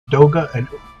Doga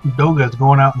is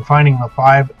going out and finding the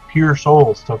 5 pure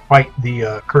souls to fight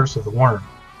the curse of the worm,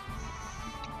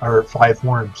 or 5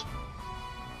 worms.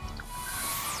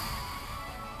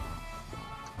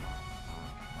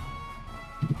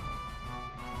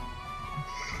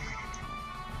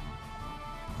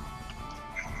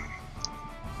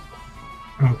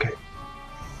 Okay.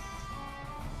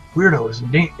 Weirdo is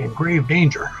in grave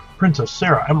danger. Princess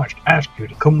Sarah, I must ask you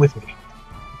to come with me.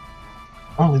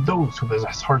 Only those who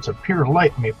possess hearts of pure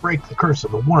light may break the curse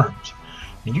of the worms,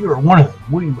 and you are one of them.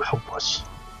 Will you help us?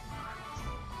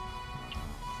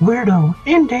 Weirdo,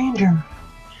 in danger.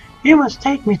 You must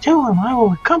take me to him. I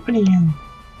will accompany you.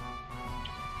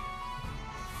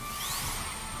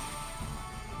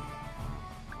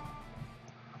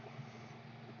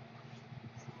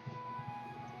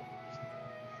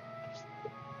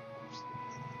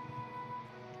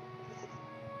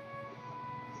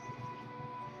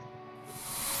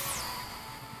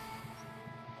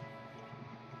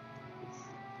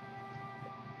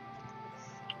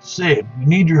 Sid, we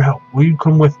need your help. Will you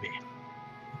come with me?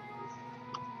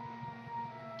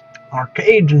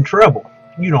 Arcade's in trouble.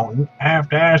 You don't have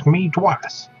to ask me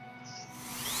twice.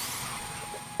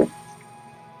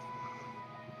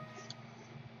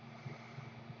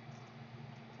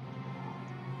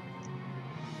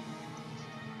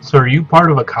 So are you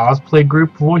part of a cosplay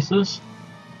group, Voices?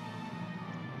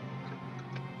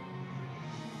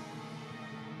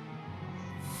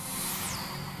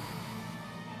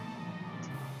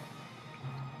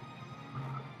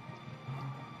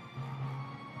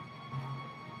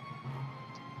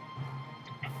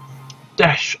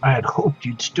 Dash, I had hoped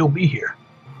you'd still be here.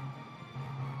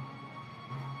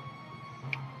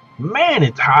 Man,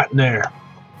 it's hot in there.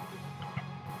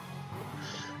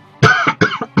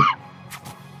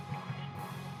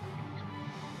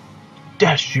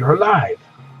 Dash, you're alive.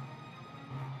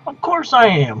 Of course I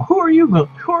am. Who are you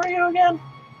again?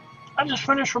 I just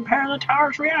finished repairing the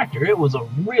tower's reactor. It was a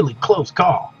really close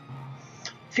call.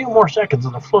 A few more seconds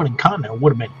and the floating continent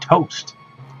would have been toast.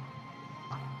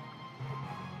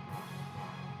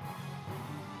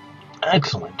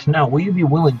 Excellent. Now, will you be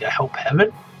willing to help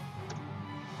Heaven?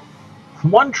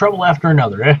 One trouble after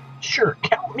another, eh? Sure,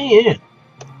 count me in.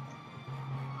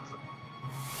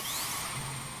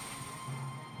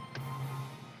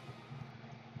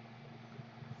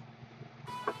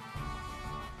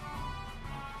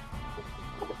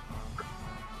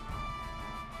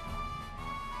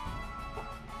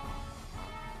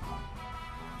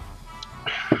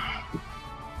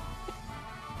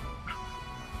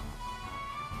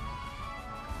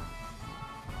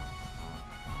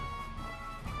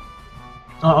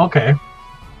 Oh, okay.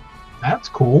 That's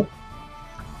cool.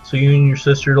 So you and your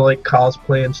sister like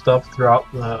cosplay and stuff throughout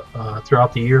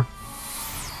the year.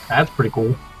 That's pretty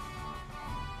cool.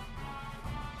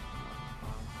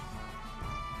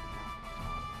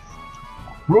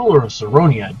 Ruler of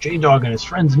Saronia, J-Dog and his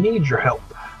friends need your help.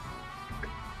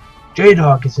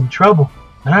 J-Dog is in trouble,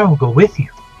 and I will go with you.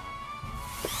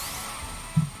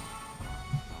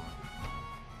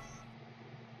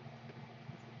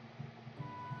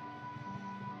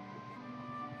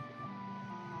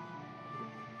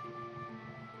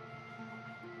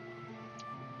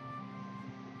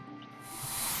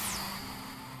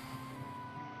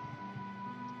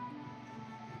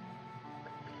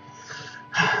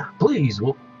 Please,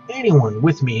 will anyone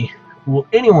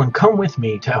come with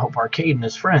me to help Arcade and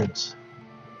his friends?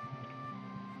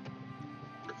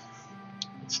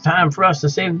 It's time for us to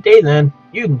save the day then.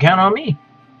 You can count on me.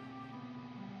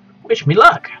 Wish me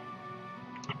luck.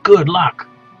 Good luck.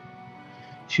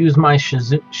 She was my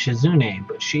Shizune,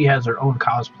 but she has her own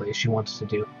cosplay she wants to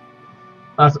do.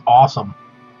 That's awesome.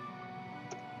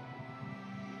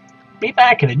 Be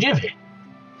back in a jiffy.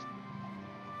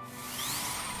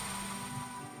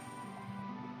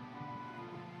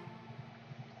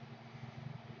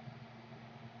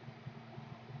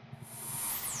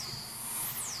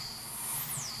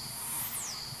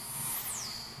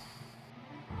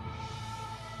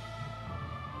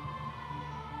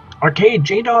 Arcade,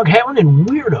 J-Dog, Heaven, and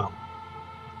Weirdo.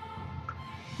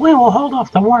 We will hold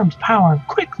off the worm's power.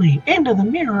 Quickly, into the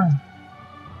mirror.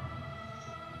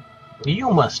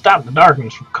 You must stop the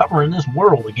darkness from covering this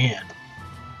world again.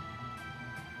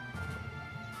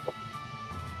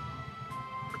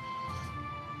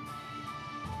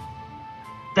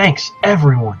 Thanks,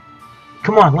 everyone.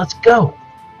 Come on, let's go.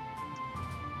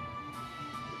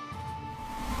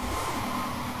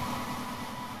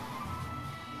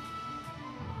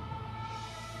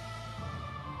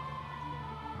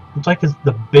 It's like it's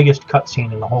the biggest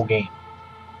cutscene in the whole game.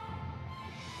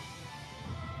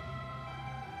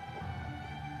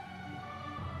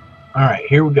 Alright. Alright,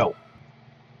 here we go.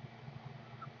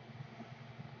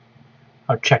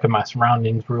 I'm checking my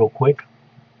surroundings real quick.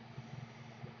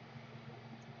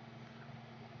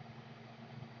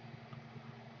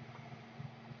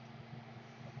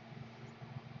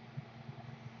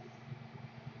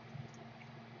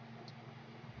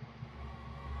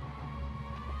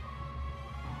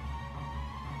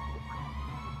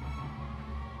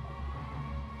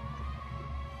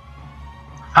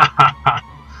 Ha ha ha!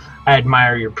 I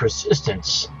admire your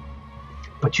persistence.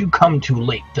 But you come too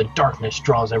late. The darkness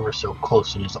draws ever so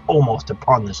close and is almost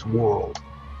upon this world.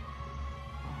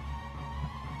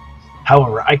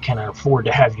 However, I cannot afford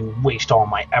to have you waste all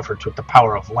my efforts with the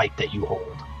power of light that you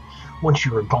hold. Once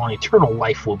you are gone, eternal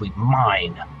life will be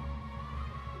mine.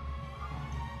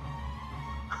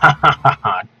 Ha ha ha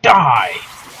ha! Die!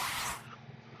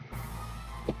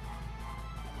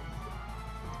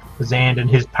 Zand and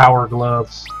his power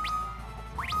gloves.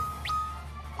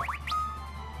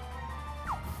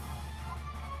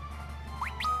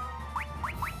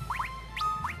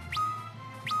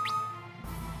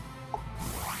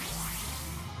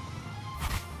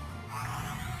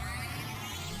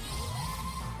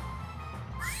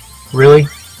 Really?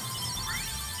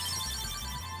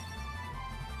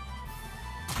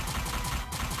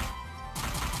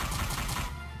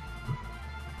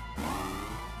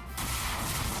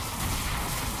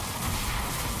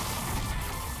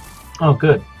 Oh,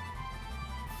 good.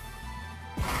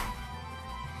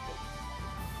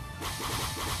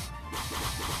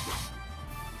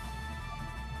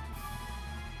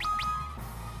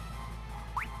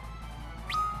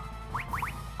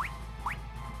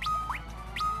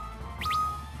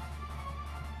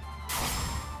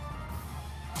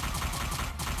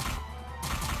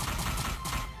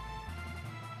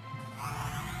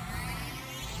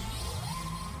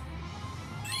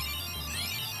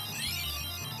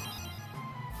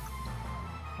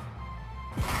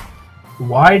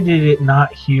 Why did it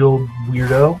not heal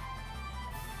Weirdo?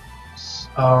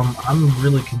 I'm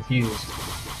really confused.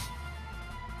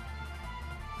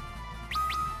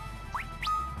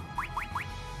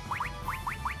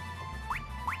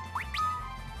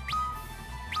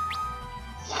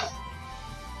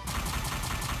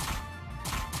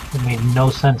 It made no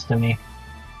sense to me.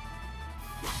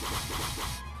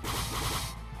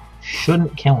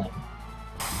 Shouldn't kill him.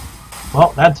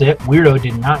 Well, that's it. Weirdo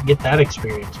did not get that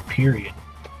experience, period.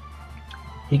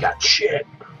 He got shit.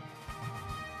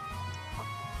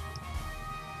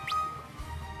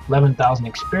 11,000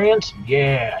 experience?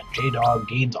 Yeah, J-Dog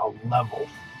gains a level.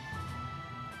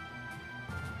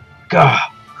 Gah!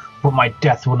 But my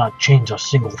death will not change a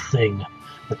single thing.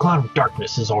 The cloud of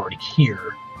darkness is already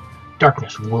here.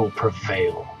 Darkness will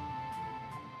prevail.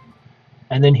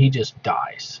 And then he just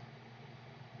dies.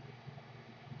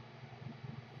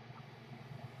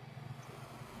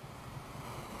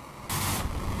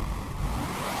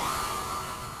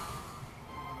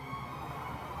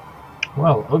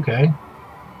 Well, okay.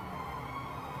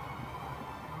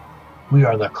 We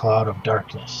are the cloud of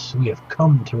darkness. We have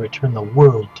come to return the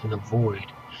world to the void,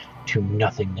 to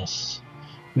nothingness.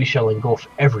 We shall engulf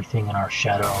everything in our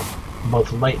shadow.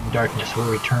 Both light and darkness will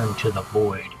return to the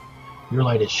void. Your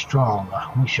light is strong.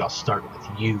 We shall start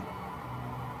with you.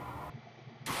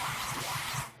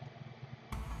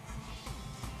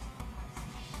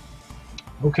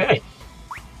 Okay.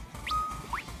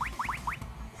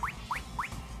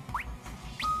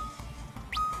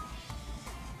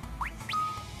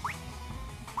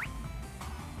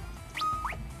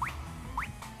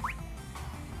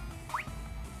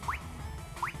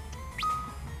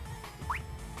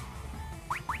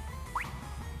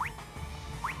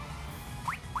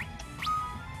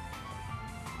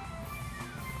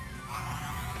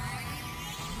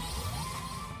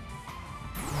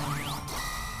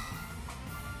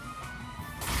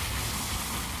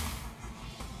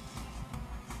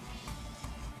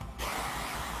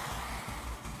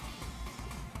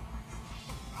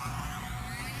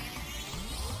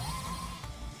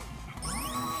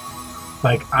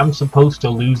 Like, I'm supposed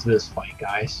to lose this fight,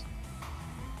 guys.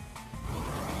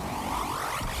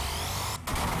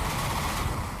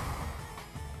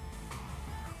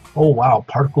 Oh wow,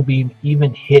 Particle Beam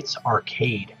even hits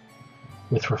Arcade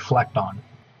with Reflect On.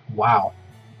 Wow.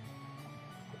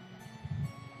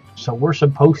 So we're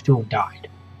supposed to have died.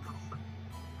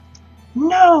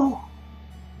 No!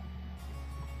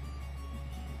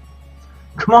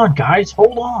 Come on, guys,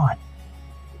 hold on.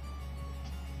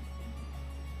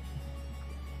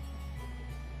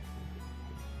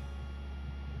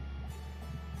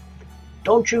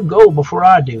 Don't you go before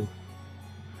I do.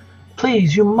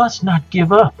 Please, you must not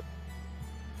give up.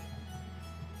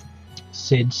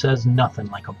 Sid says nothing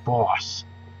like a boss.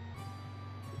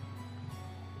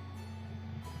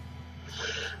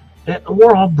 And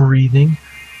we're all breathing.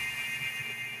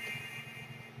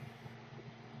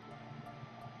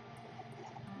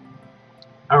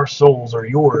 Our souls are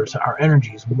yours. Our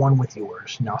energy is one with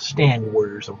yours. Now stand,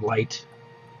 warriors of light.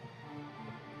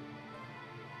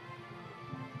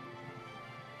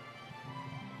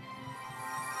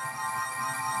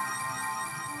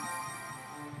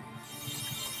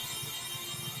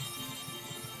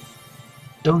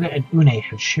 Doga and Une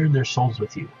have shared their souls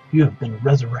with you. You have been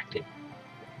resurrected.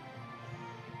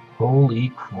 Holy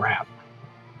crap.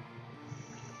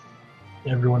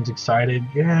 Everyone's excited.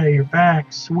 Yeah, you're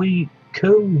back. Sweet.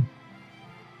 Cool.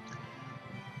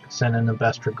 Sending the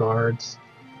best regards.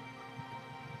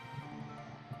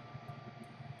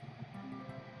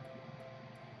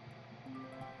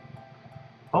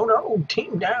 Oh no,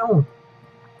 team down.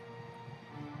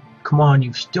 Come on,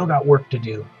 you've still got work to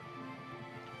do.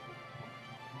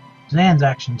 Zan's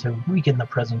actions have weakened the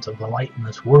presence of the light in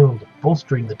this world,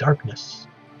 bolstering the darkness.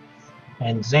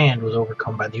 And Zan was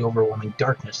overcome by the overwhelming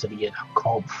darkness that he had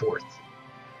called forth.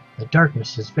 The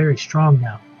darkness is very strong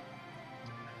now.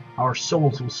 Our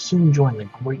souls will soon join the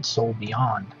great soul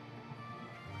beyond.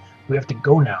 We have to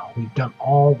go now. We've done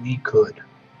all we could.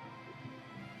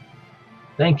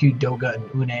 Thank you, Doga and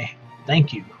Une.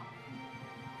 Thank you.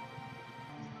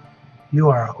 You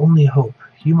are our only hope.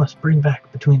 You must bring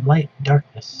back between light and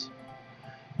darkness.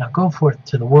 Now go forth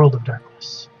to the world of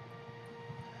darkness.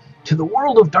 To the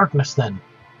world of darkness, then.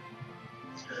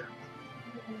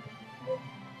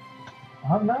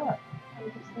 I'm not.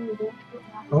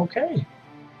 Okay.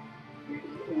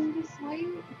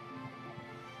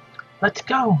 Let's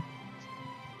go.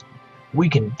 We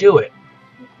can do it.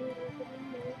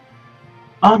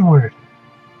 Onward.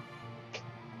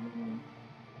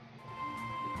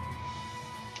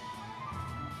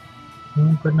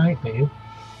 Good night, babe.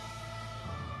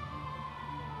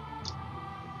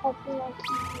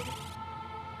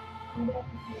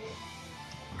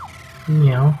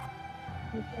 Yeah.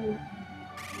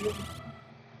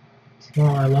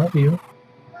 Well, I love you.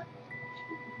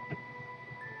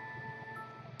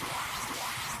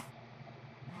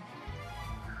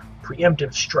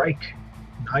 Preemptive strike.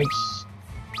 Nice.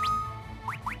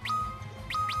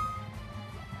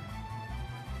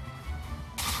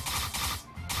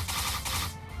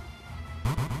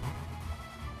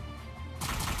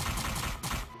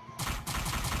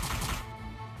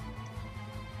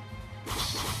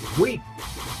 Sweet.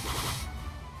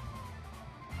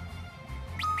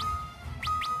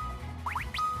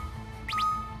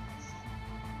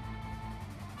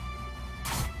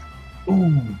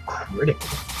 Ooh, critical.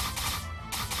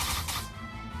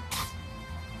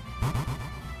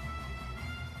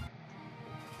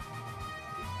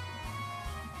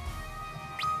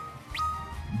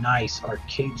 Nice.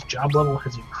 Arcade's job level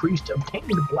has increased. Obtained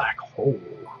a black hole.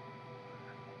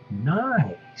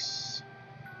 Nice.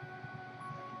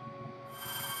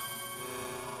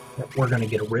 We're going to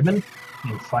get a ribbon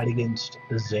and fight against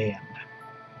Zand.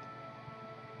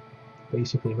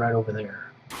 Basically right over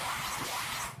there.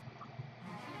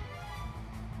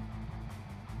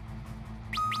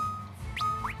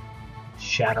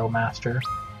 Shadow Master.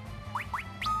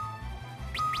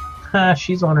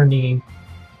 She's on her knee.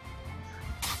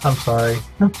 I'm sorry.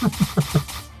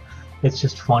 It's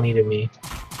just funny to me.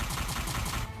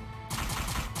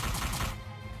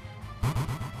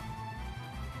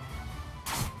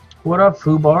 What up,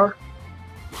 Fubar?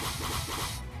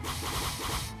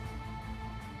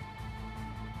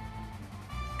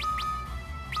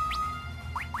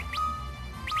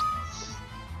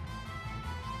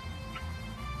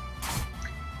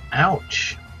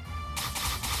 Ouch.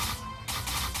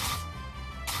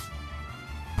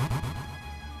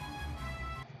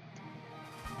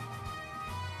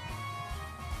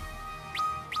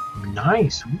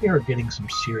 Nice. We are getting some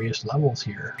serious levels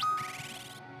here.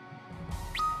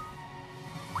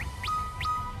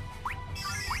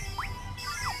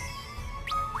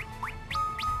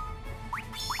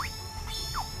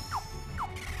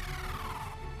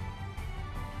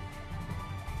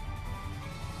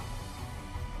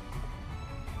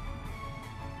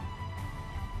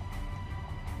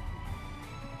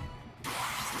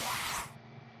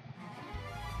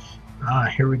 Ah,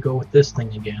 here we go with this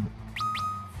thing again.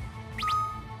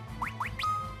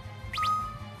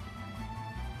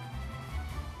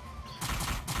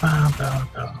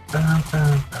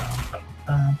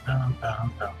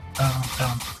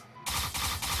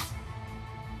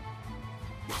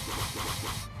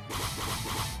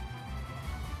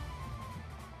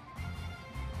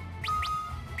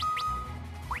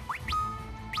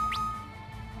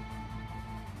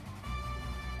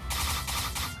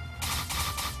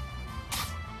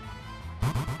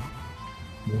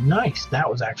 Nice, that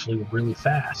was actually really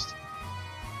fast.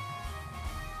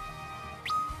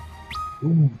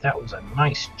 Ooh, that was a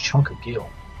nice chunk of gill.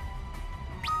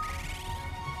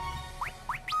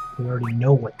 We already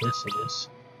know what this is.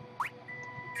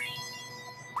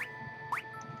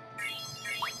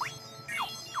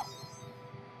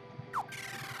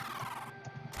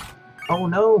 Oh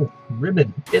no,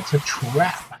 ribbon, it's a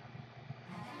trap.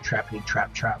 Trappity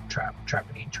trap, trap, trap,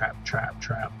 trappity trap, trap,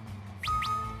 trap.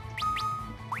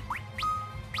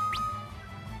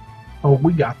 Oh,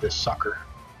 we got this sucker.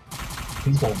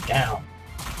 He's going down.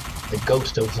 The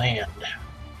ghost of Zand.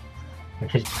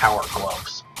 And his power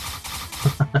gloves.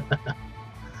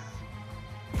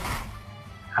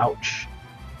 Ouch.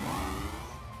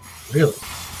 Really?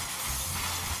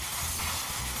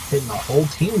 Hitting the whole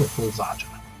team with Blizaja.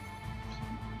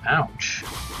 Ouch.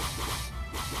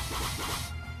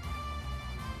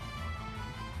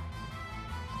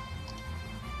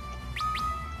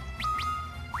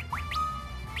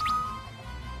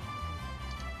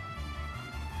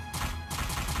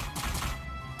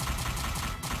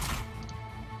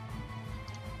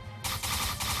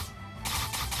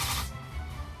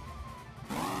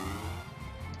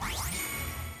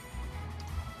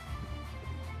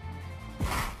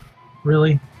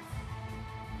 Really?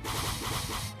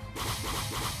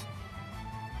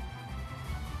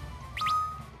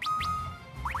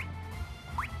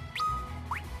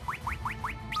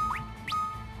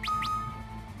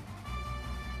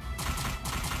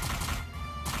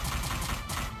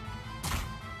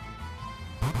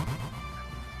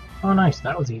 Oh nice,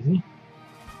 that was easy.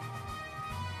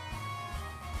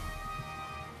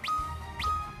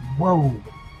 Whoa!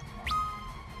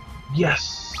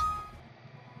 Yes!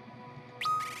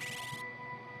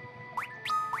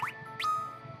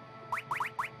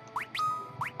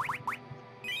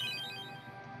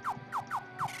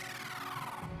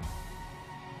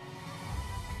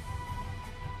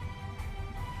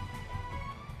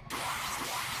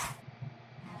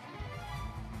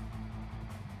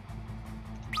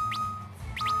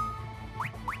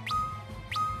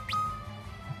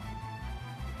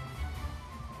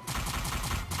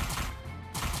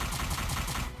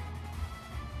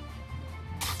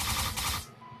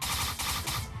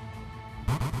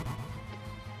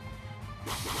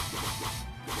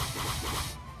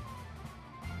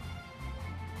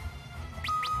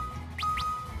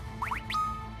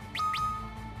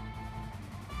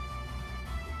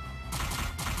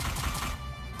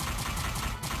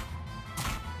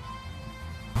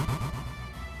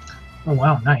 Oh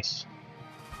wow, nice.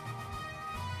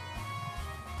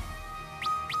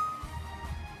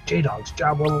 J-Dog's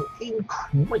job level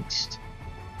increased.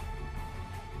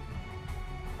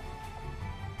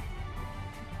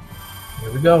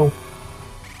 Here we go.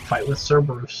 Fight with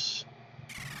Cerberus.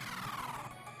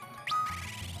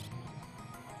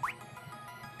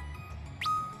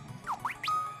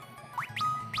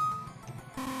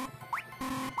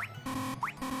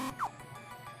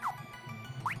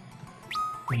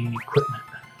 Equipment.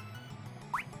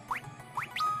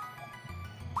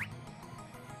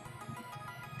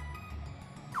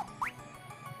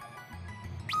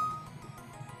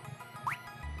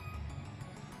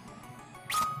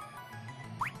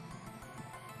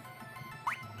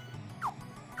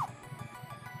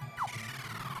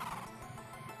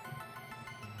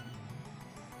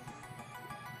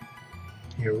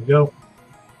 Here we go.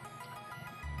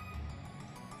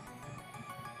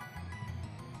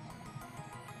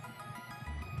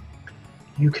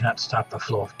 You cannot stop the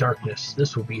flow of darkness.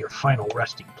 This will be your final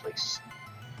resting place.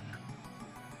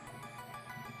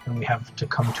 And we have to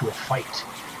come to a fight.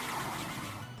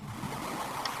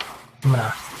 I'm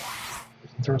gonna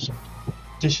throw some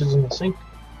dishes in the sink.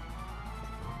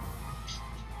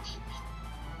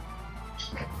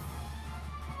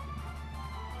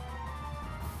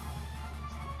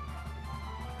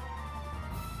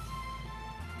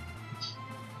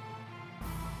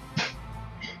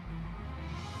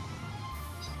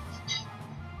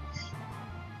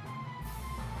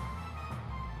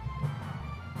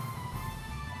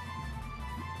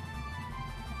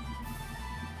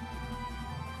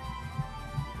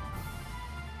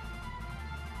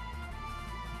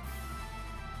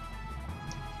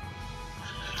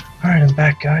 Alright, I'm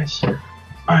back, guys.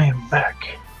 I am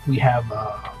back. We have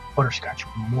butterscotch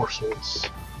morsels.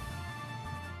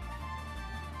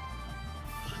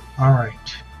 Alright.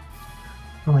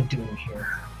 What am I doing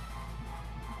here?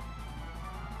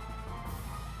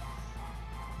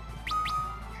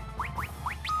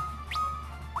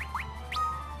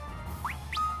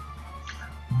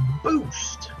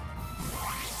 Boost!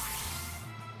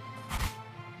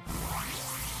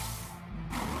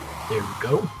 There we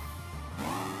go.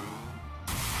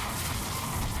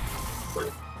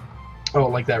 Oh,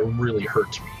 like that really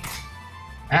hurts me.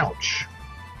 Ouch.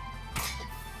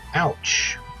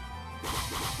 Ouch.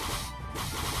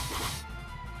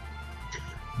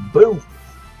 Boom.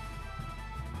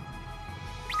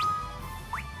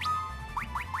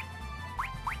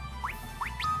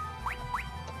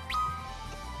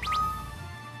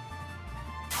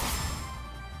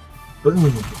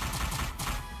 Boom.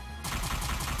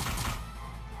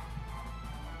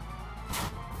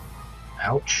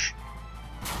 Ouch.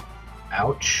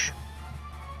 Ouch.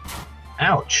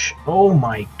 Ouch. Oh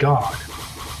my god.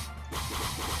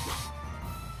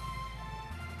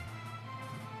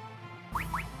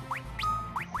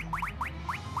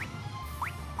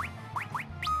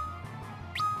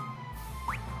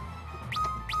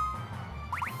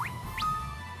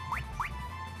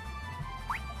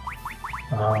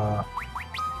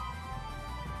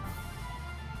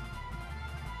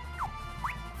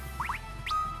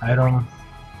 Item.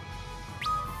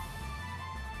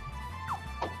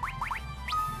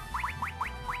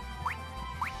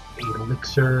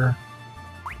 Elixir.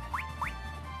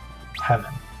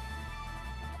 Heaven.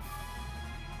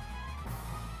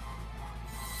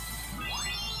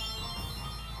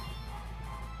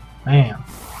 Man.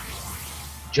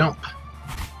 Jump.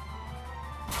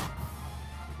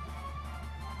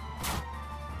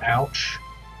 Ouch.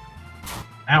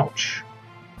 Ouch.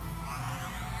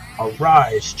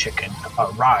 Arise, chicken.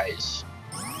 Arise.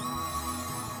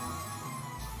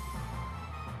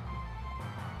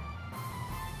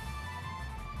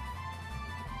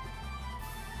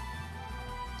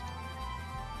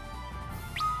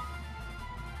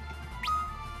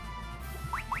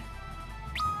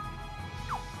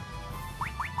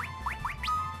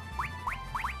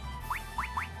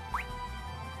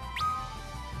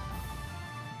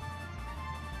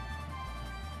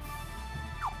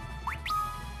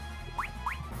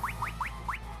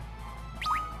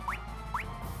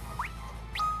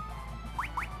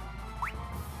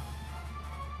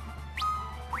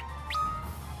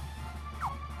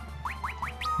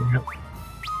 Yep.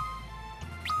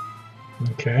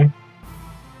 Okay.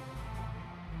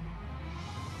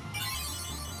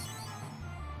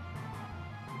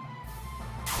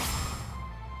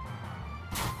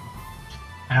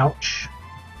 Ouch.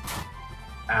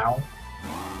 Ow.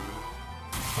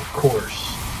 Of course.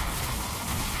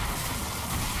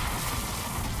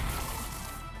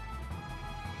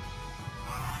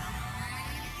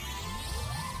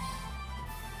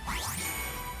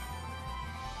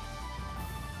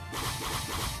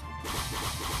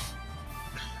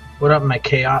 What up, my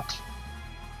chaot?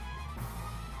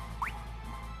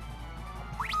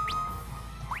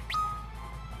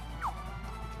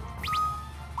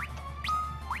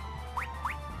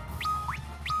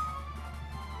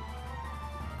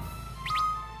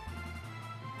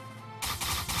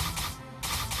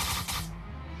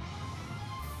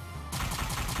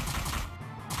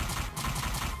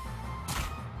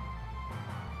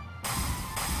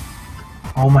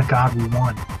 Oh my god, we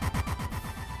won.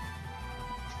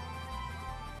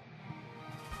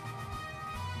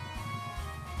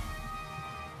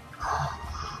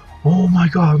 Oh my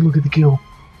god, look at the kill.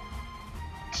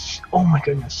 Oh my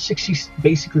goodness, 60,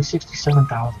 basically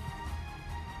 67,000.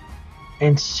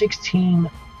 And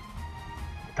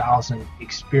 16,000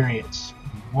 experience.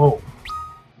 Whoa.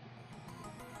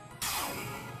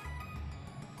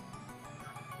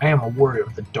 I am a warrior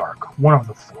of the dark, one of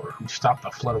the four who stopped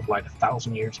the flood of light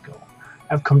 1,000 years ago.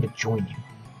 I've come to join you.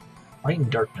 Light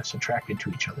and darkness attracted to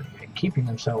each other, yet keeping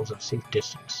themselves at a safe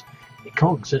distance. They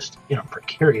coexist in a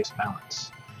precarious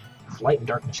balance. If light and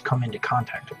darkness come into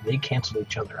contact, they cancel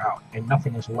each other out, and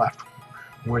nothing is left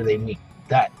where they meet.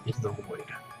 That is the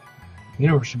void. The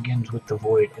universe begins with the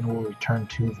void and will return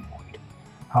to the void.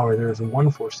 However, there is one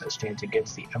force that stands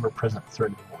against the ever-present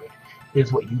threat of the void. It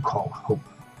is what you call hope.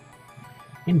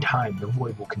 In time, the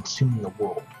void will consume the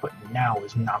world, but now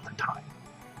is not the time.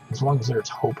 As long as there is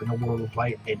hope in the world of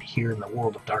light and here in the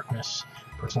world of darkness,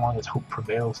 for as long as hope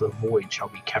prevails, the void shall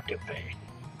be kept at bay.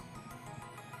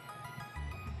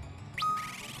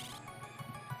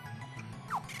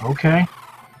 Okay.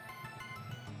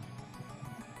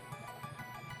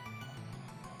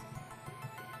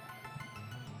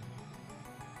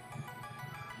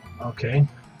 Okay.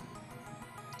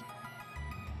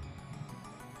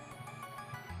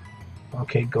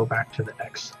 Okay, go back to the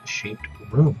X-shaped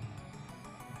room.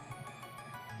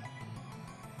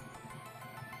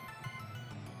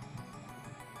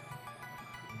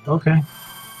 Okay.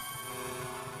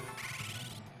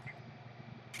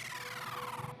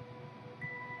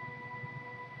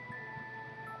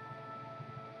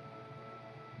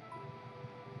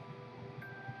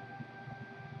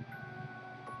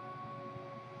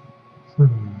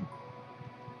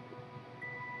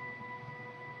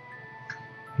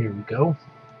 Here we go.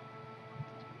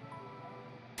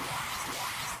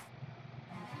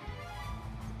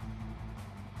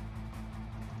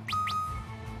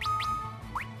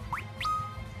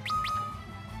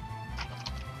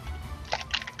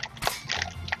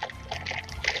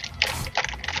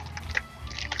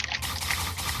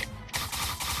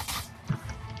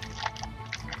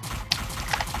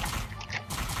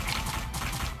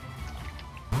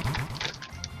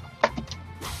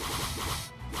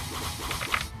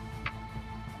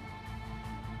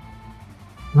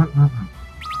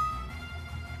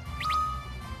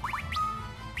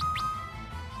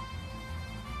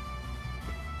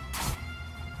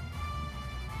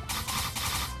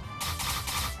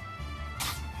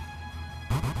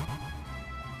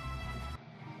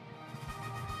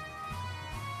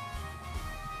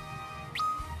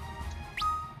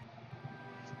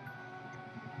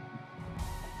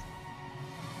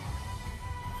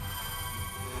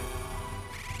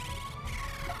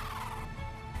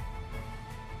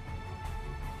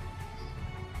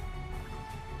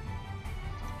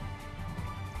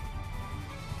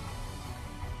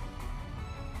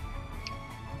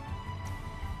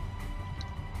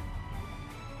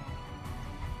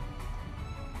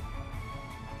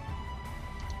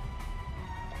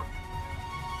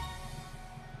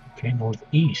 Okay,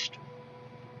 northeast.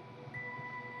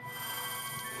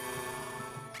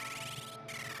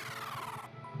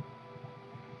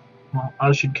 Well,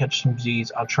 I should catch some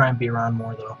Z's. I'll try and be around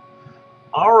more, though.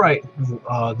 Alright,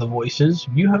 the voices.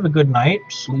 You have a good night,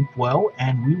 sleep well,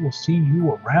 and we will see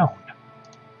you around.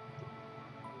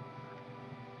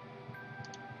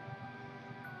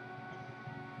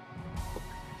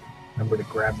 Remember to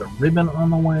grab the ribbon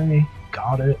on the way.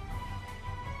 Got it.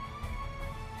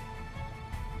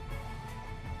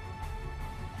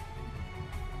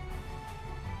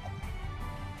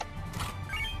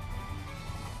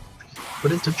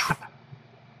 But it's a trap.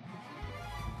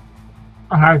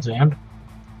 A hard sand.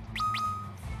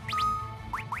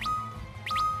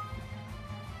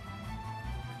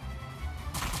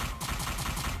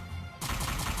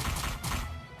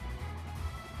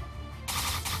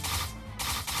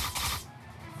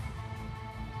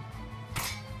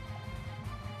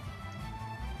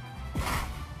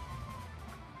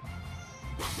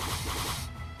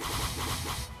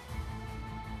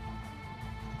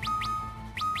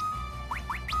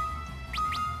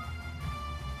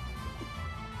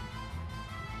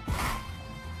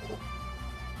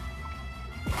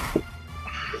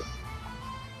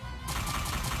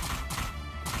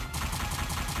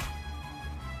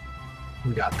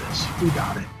 We got this. We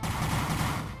got it.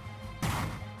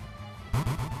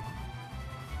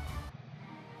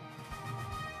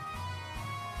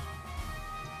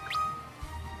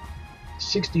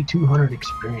 $6,200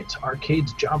 experience.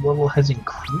 Arcade's job level has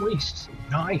increased.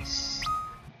 Nice.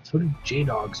 So did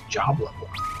J-Dog's job level.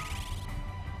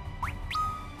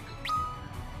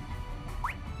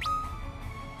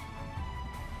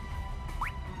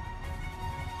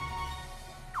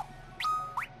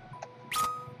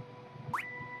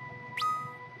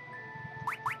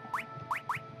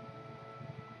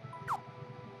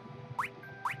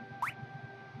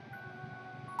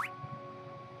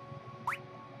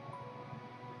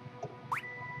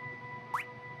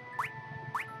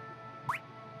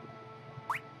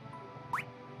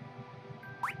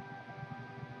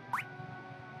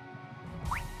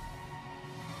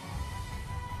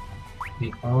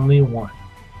 The only one.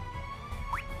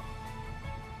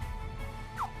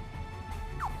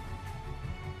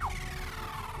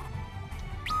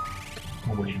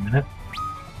 Oh, wait a minute.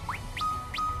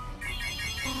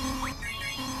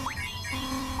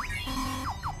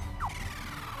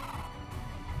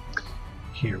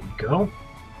 Here we go.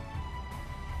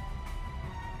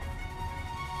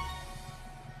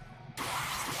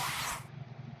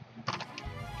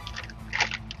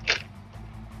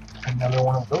 Another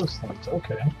one of those things.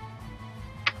 Okay.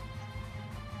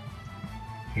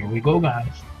 Here we go, guys.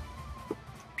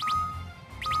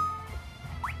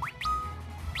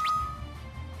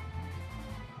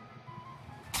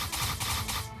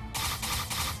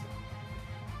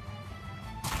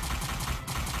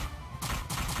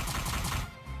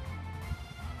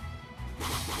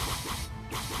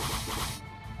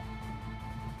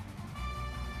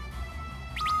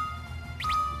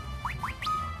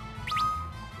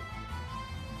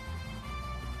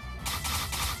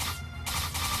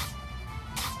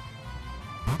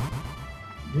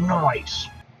 Nice.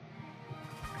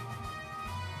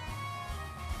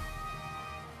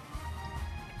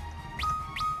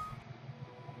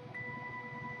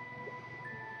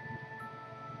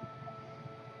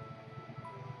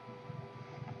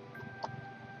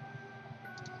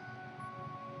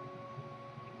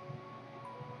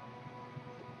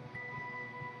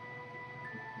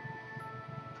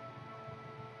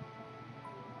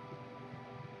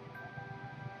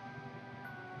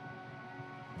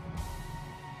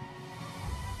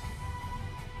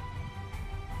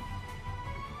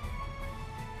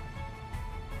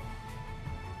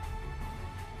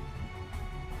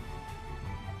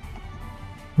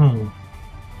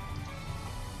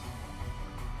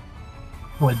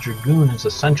 Well, Dragoon is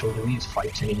essential to these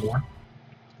fights anymore.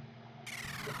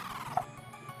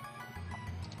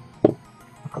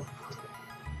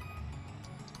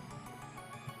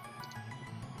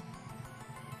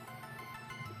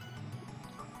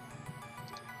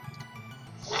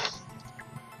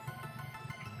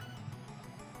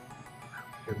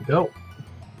 Here we go.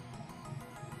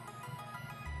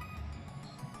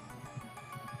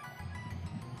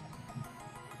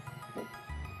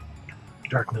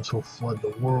 Darkness will flood the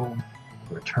world,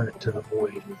 return it to the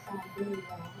void.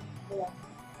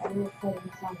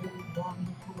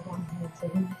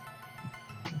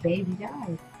 Baby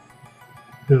died.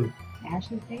 Who?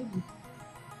 Ashley's baby.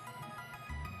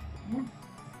 Yeah.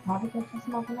 Probably because she's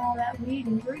smoking all that weed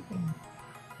and drinking.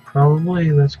 Probably,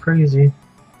 that's crazy.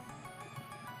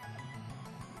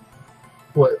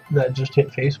 What, that just hit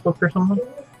Facebook or something?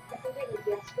 I think it was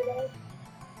yesterday.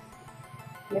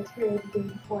 Yesterday was the day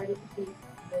before. I didn't see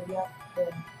I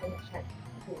didn't check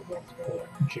if it was yesterday.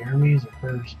 Jeremy's or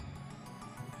hers?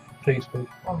 Facebook.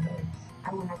 Oh, hers.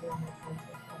 I won't have it on my phone,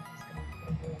 so I'm just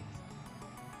going to do it.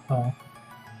 Oh.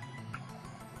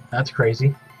 That's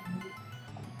crazy.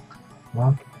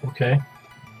 Well, okay.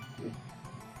 She's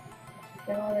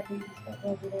got all that baby stuff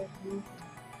over there for you.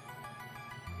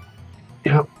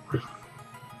 Yep.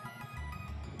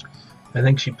 I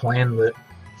think she planned it,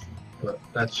 but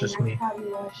that's just me. That's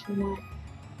probably why she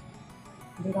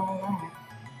did all that.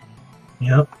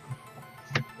 Yep.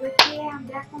 But yeah, I'm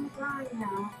back on the grind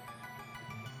now.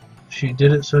 She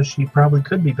did it so she probably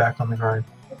could be back on the grind.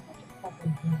 It's such a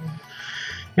fucking thing.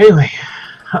 Anyway,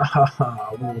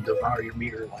 we'll devour your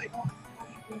meter light.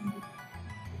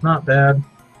 Not bad.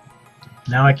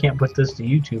 Now I can't put this to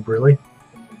YouTube, really.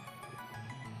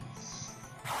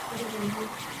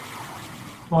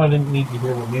 Well, I didn't need to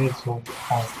hear the news so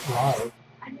live.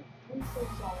 I'm so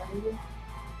sorry.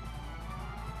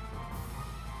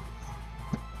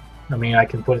 I mean, I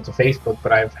can put it to Facebook,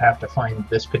 but I have to find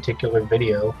this particular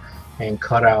video and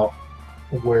cut out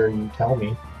where you tell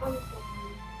me. I'm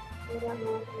sorry.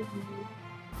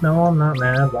 No, I'm not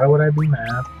mad. Why would I be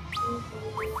mad?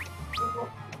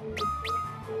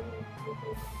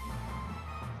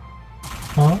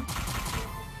 Huh?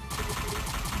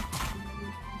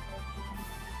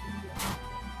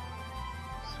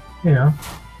 Yeah.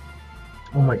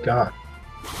 Oh my god.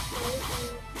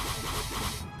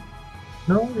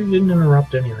 No, you didn't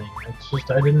interrupt anything. It's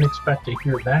just I didn't expect to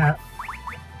hear that.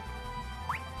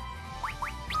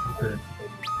 Okay.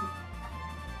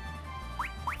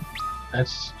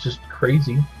 That's just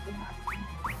crazy.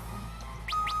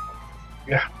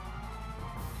 Yeah.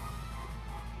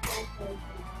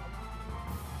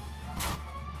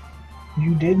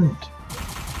 You didn't.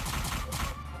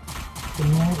 Good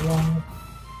night, Ron.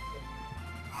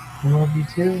 I love you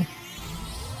too.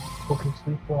 Fucking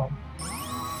sleep well.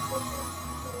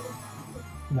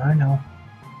 I know.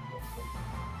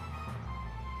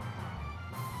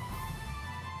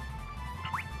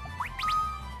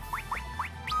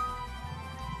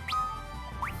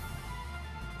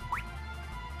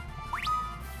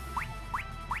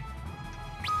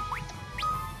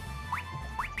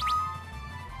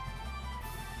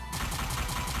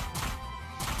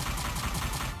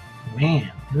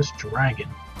 Man, this dragon.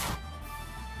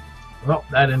 Well,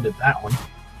 that ended that one.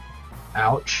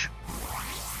 Ouch.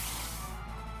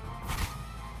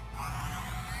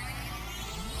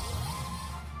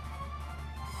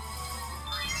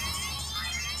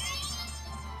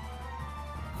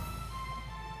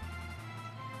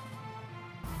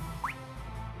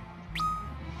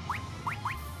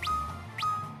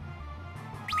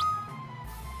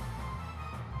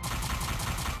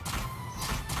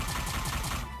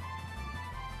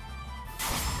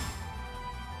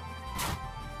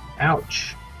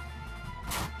 Ouch.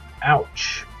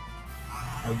 Ouch.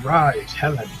 Arise,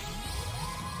 heaven.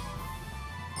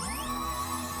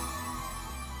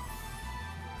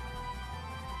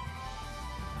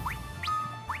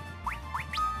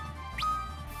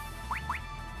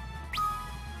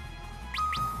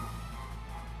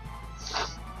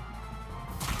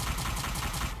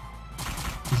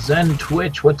 Zen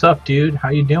Twitch, what's up, dude? How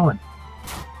you doing?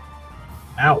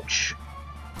 Ouch.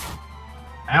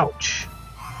 Ouch.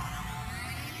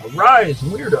 Arise,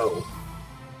 weirdo!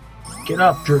 Get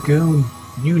up, Dragoon.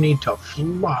 You need to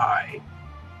fly.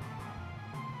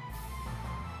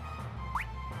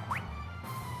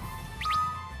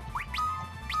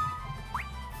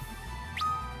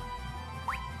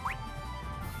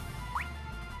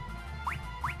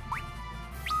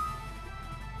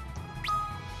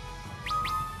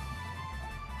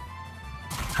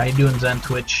 How you doing, Zen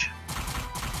Twitch?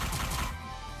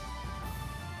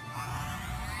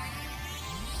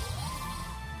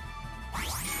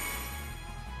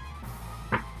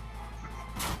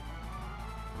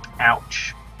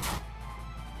 Ouch.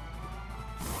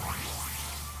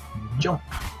 Jump.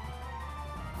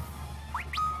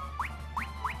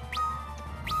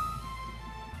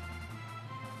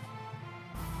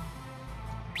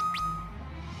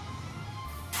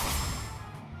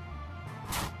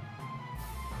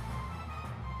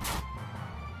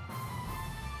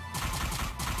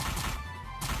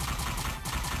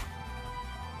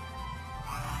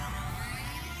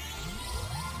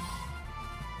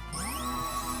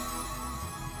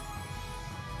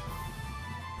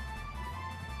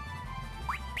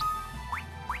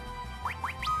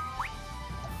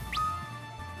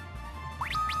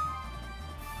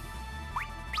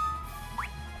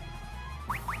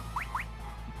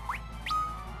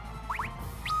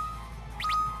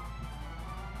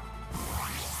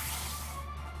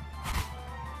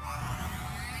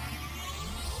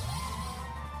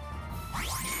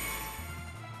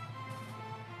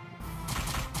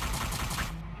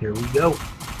 Here we go.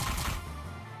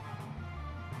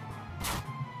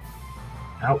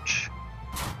 Ouch.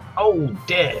 Oh,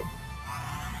 dead.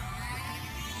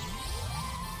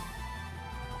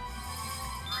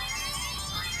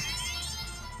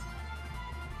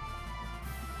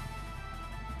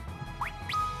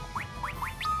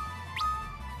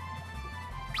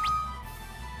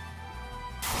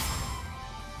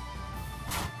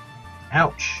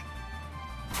 Ouch.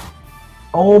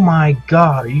 Oh my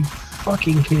god, are you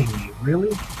fucking kidding me?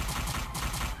 Really?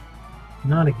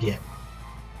 Not again.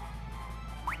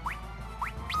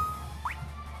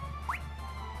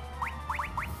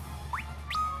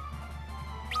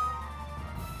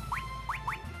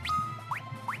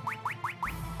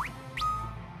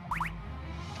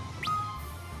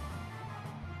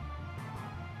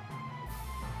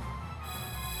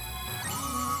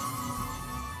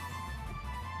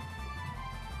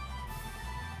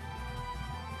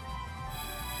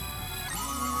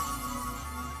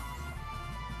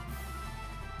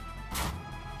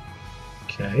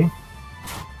 Okay.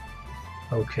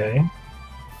 Okay.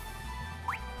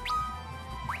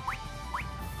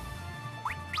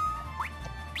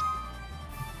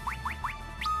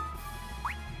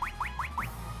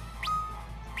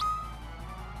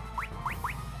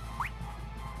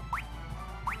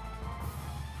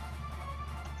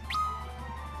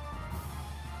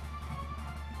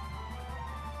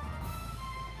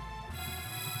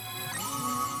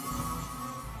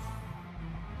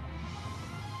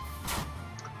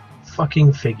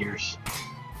 Fucking figures.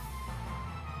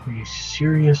 Are you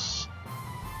serious?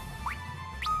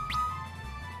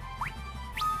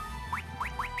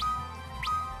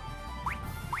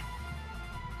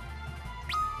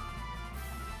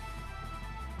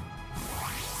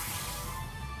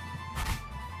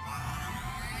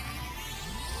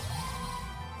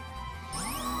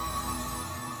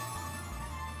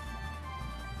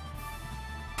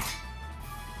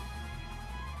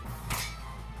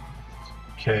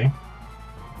 Okay.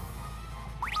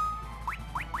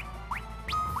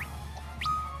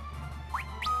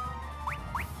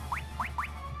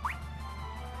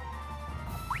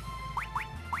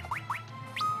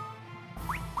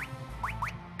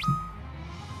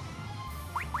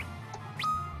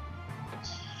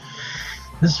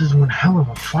 This is one hell of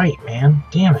a fight, man.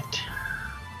 Damn it.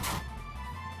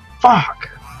 Fuck!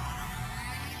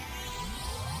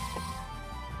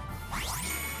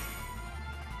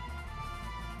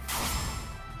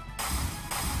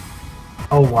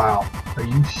 Oh wow. Are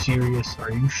you serious?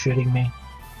 Are you shitting me?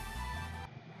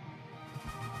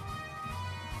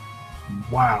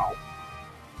 Wow.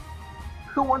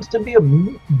 Who wants to be a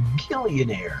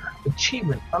billionaire?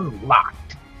 Achievement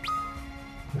unlocked.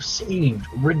 Received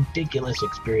ridiculous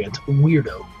experience.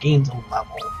 Weirdo gains a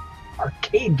level.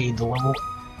 Arcade gains a level.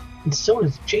 And so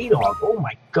does J-Dog. Oh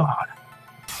my god.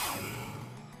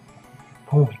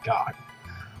 Oh my god.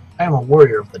 I am a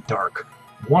warrior of the dark.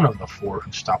 One of the four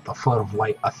who stopped the flood of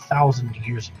light 1,000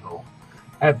 years ago.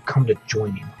 I have come to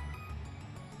join you.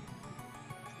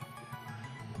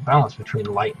 The balance between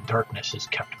light and darkness is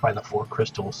kept by the four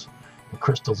crystals. The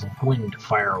crystals of wind,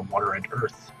 fire, water, and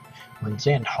earth. When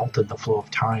Zand halted the flow of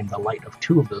time, the light of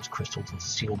two of those crystals was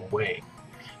sealed away.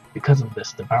 Because of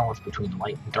this, the balance between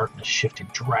light and darkness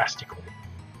shifted drastically,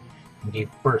 and gave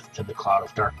birth to the Cloud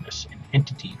of Darkness, an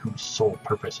entity whose sole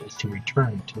purpose is to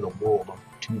return to the void.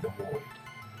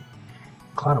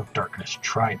 The Cloud of Darkness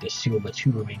tried to seal the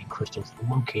two remaining crystals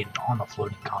located on the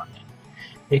floating continent.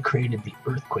 It created the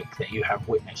earthquake that you have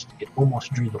witnessed. It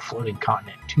almost drew the floating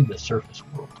continent to the surface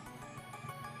world.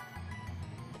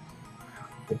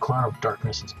 The Cloud of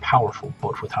Darkness is powerful,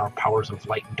 but with our powers of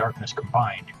light and darkness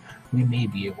combined, we may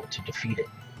be able to defeat it.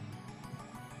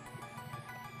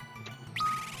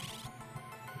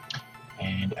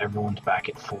 And everyone's back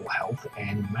at full health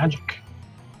and magic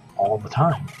all the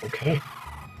time. Okay.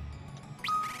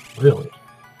 Really?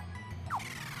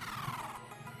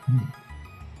 Can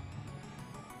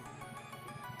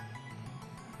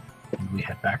we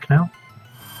head back now?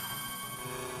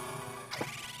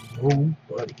 Oh,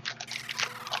 buddy.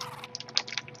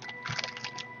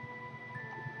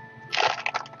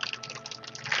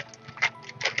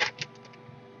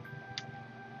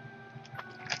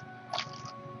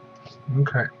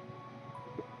 Okay.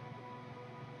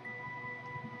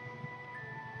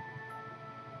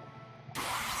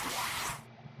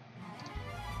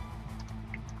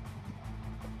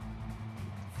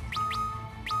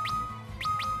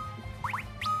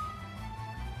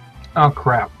 Oh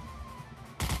crap.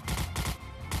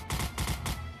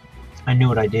 I knew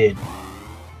what I did.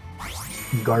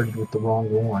 Guarded with the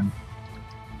wrong one.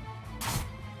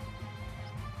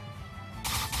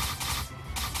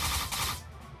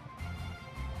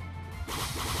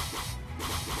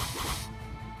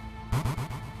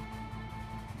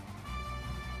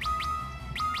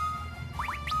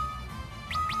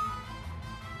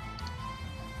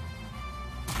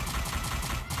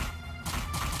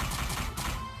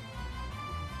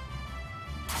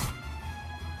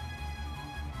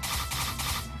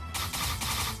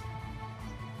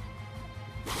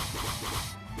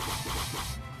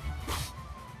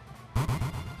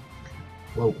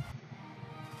 Whoa.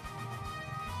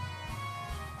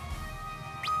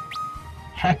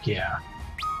 Heck yeah.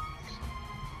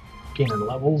 Gaining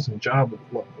levels and job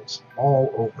levels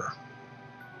all over.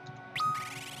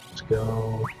 Let's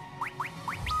go.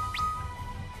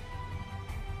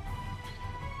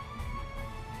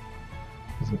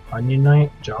 Is an Onion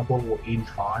Knight, job level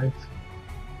 85.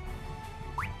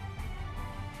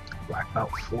 Black Belt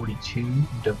 42,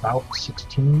 Devout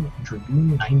 16,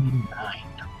 Dragoon 99.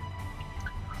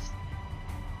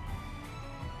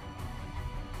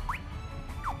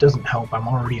 Doesn't help, I'm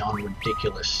already on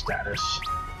ridiculous status.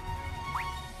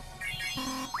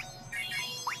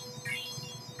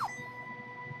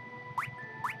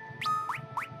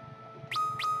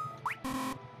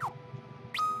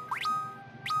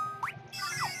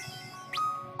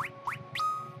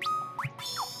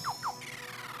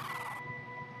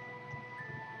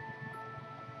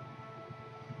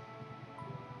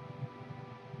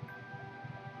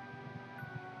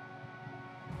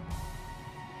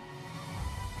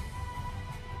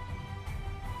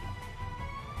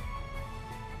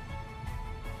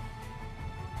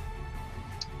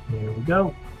 Here we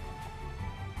go.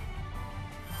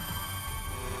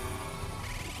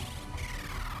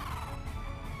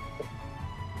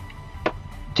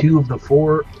 Two of the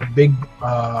four big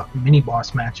mini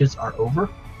boss matches are over.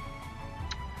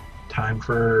 Time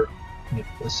for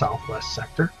the southwest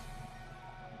sector.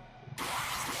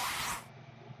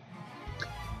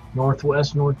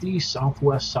 Northwest, northeast,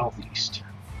 southwest, southeast.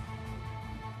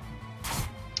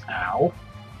 Ow.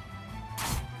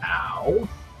 Ow.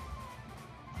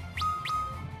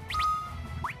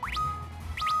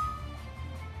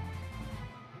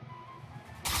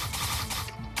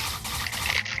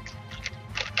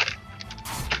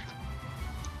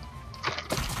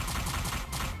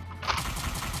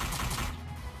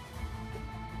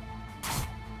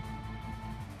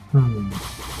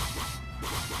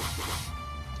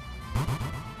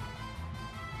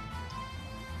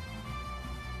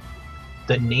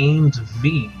 The name's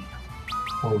V,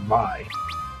 or Vi.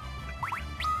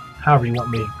 However you want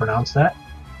me to pronounce that.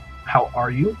 How are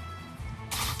you?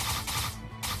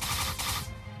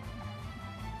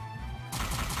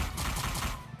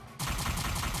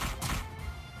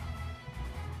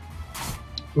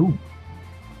 Ooh.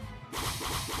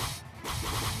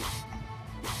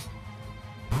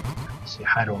 Say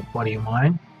hi to a buddy of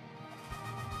mine.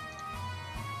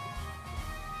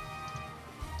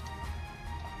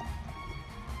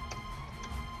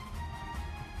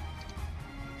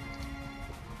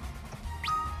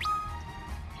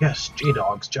 Yes,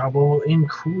 J-Dog's job level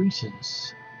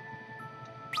increases.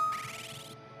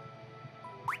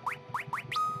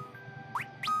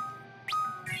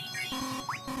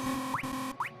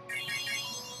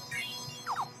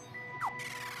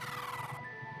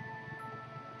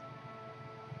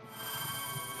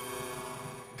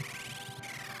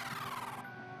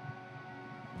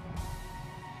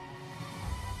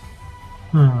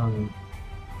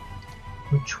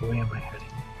 Which way am I heading?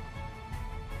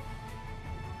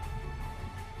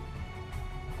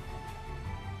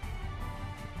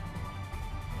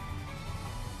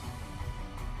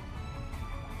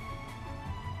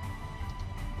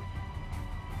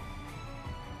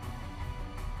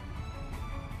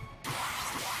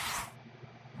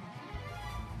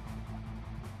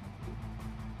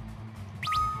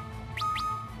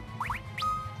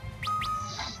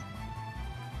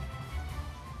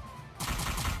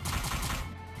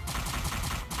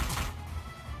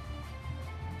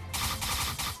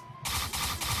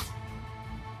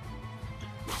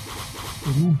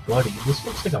 Ooh, buddy, this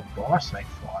looks like a boss I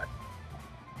fought.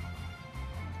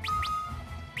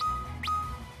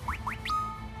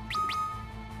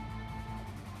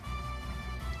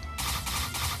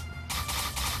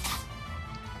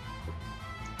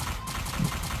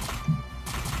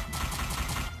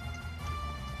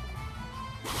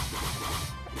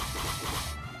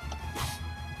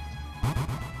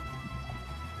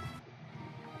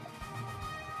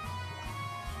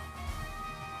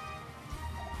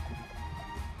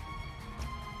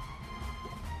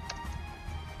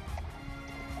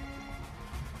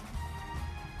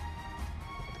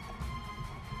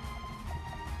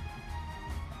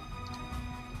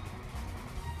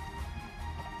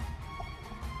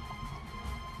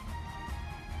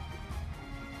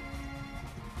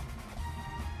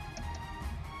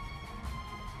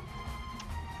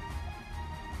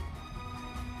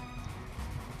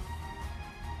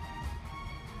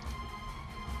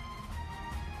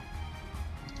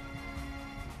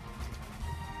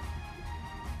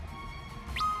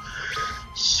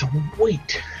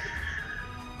 Sweet.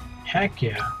 Heck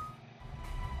yeah.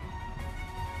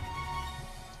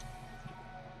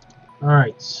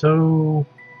 Alright, so...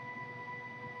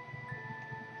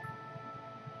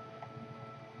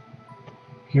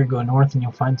 here, go north and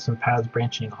you'll find some paths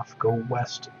branching off. Go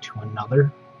west to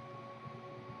another.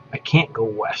 I can't go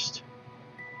west.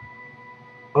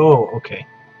 Oh, okay.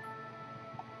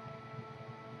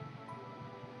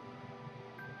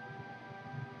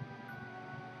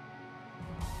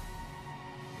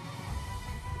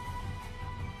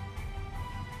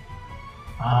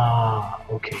 Ah,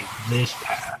 okay, this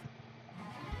path.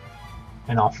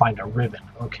 And I'll find a ribbon.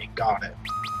 Okay, got it.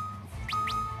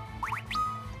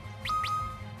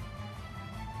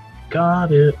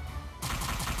 Got it.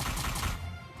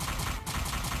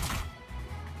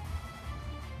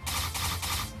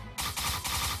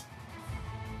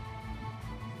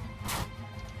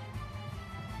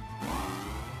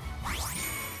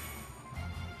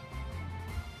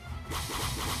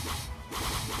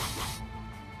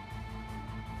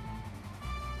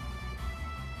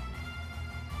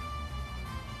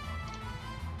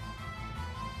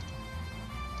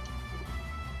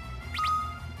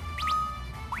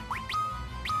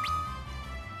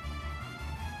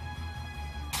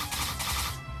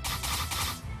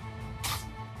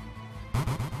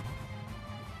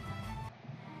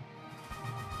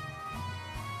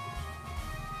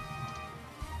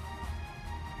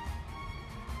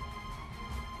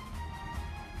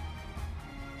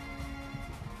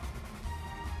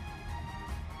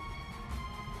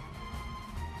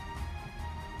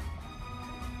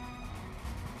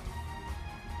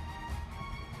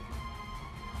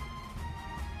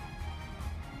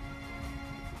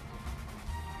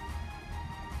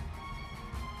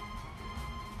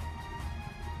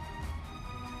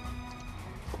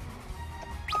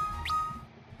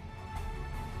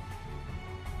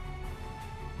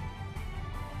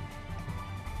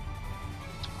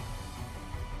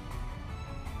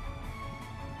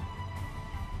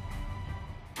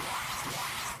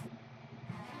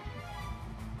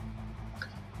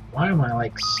 Why am I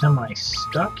like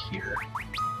semi-stuck here?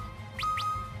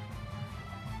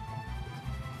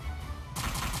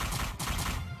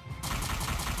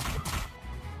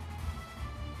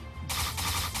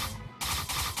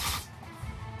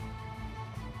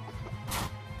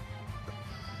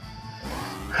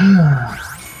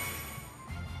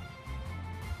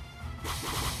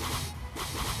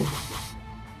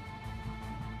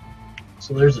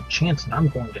 So there's a chance that I'm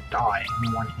going to die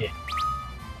in one hit.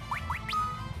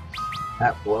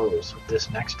 That blows with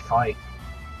this next fight.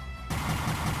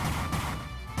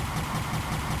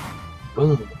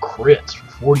 Boom, crits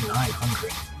for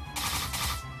 4,900.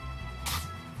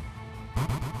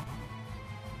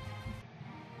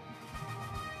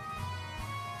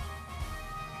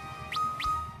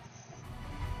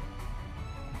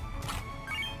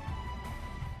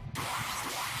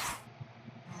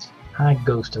 Hi,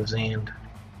 Ghost of Zand.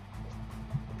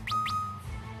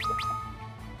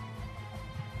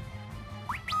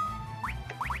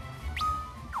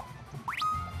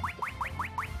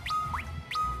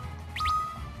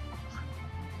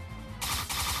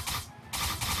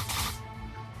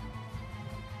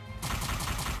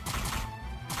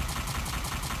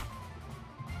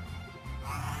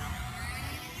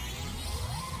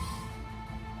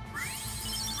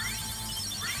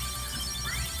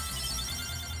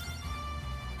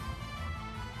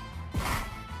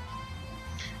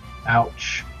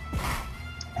 Ouch.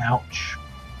 Ouch.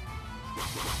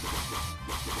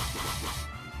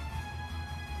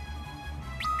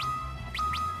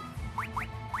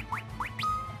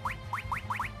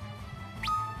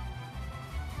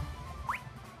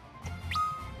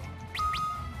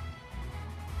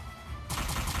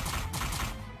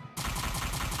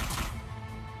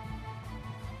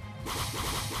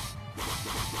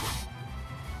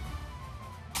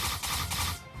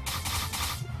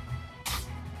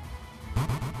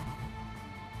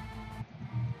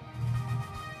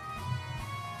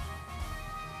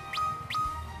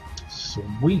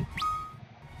 Sweet.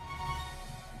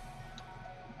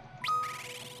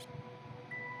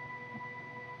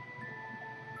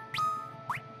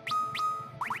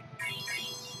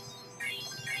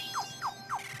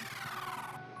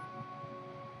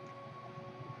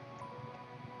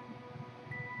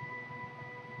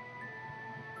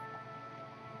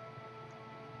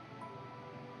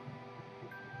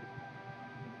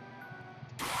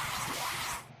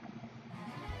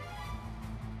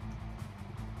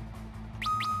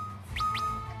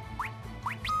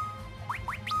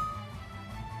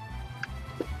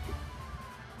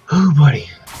 Oh, buddy.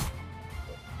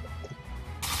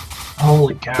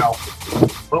 Holy cow.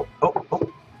 Oh, oh,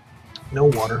 oh. No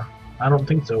water. I don't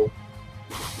think so.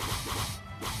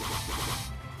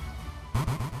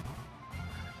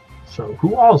 So,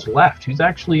 who all's left? Who's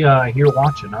actually here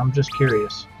watching? I'm just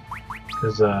curious.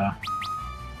 Because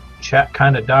chat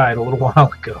kind of died a little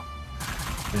while ago.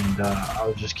 And I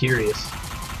was just curious.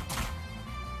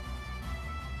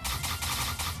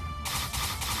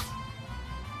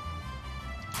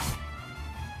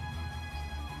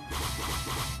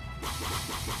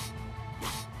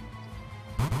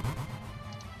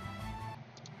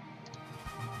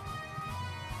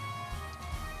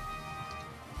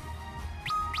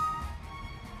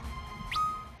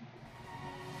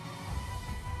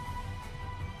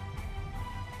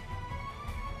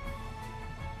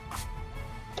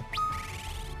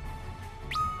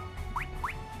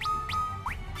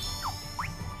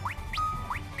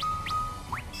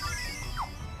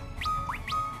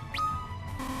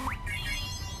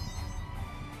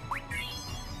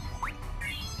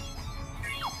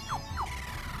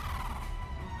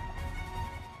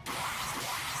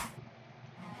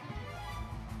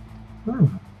 Hmm.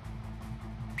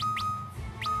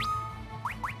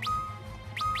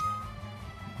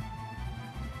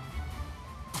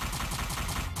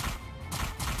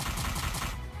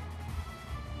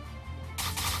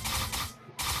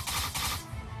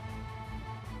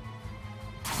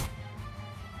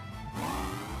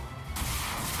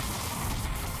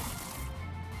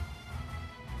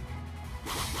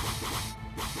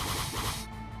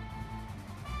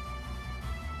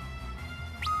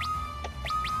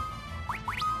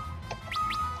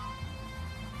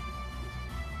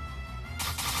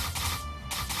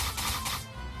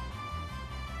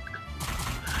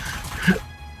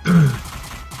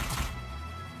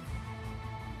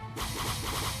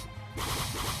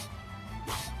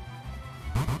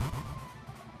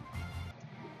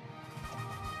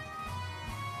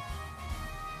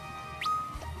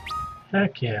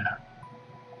 Heck yeah.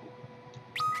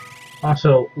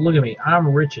 Also, look at me. I'm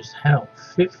rich as hell.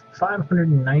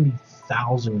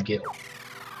 590,000 gil.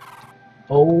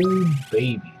 Oh,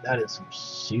 baby. That is some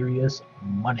serious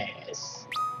money.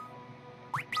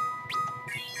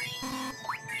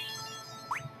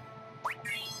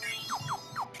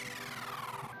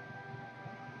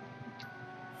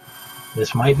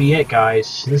 This might be it,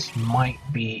 guys. This might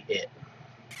be it.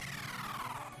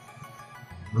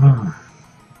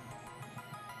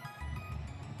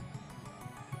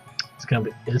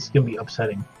 It's gonna be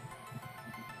upsetting.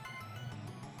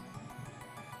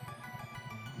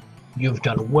 You've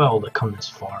done well to come this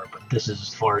far, but this is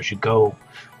as far as you go.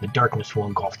 The darkness will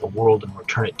engulf the world and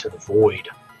return it to the void.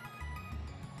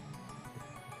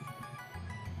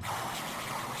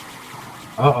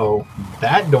 Uh-oh,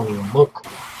 that don't even look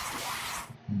cool.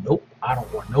 Nope, I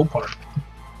don't want no part.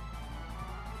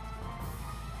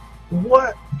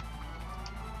 What?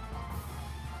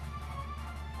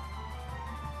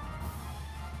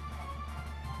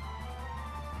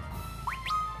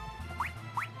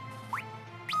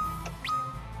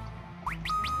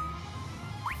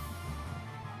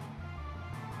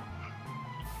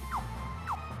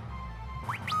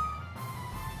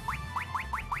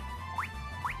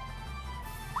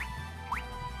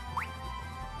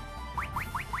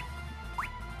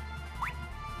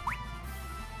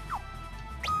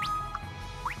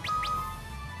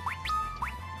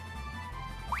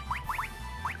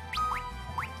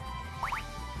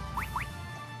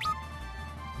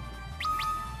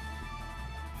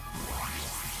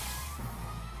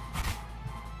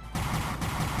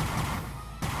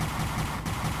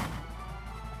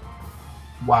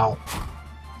 Wow.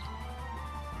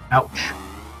 Ouch.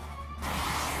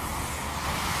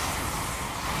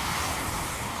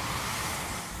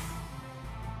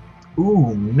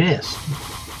 Ooh, missed.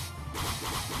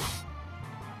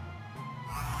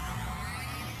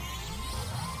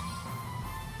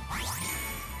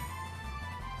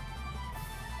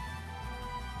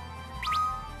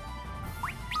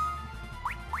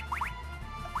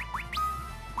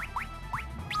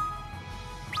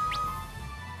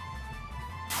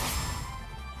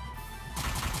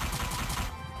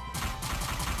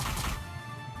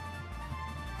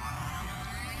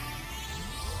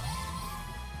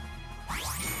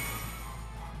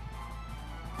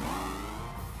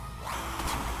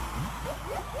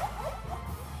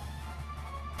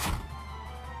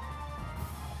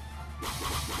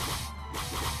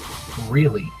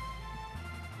 Really?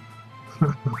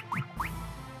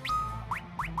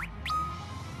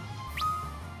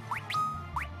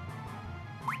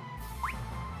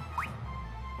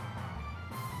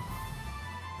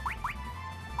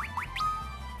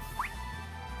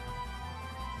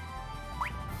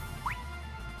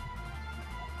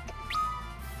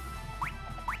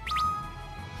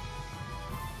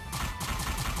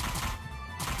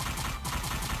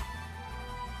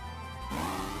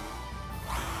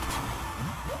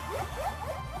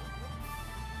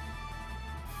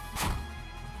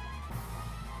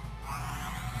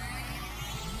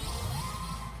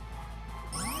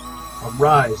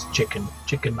 Arise, chicken.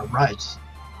 Chicken, arise.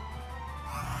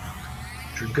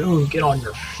 Dragoon, get on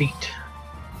your feet.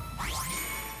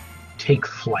 Take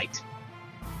flight.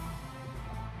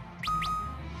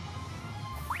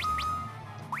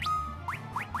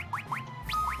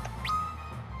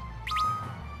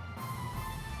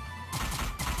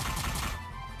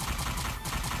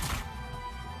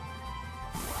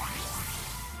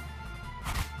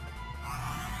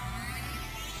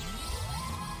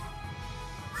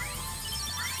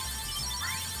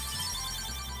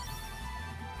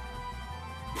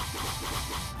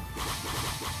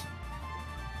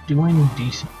 Doing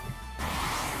decent.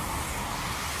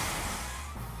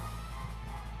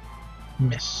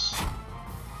 Miss.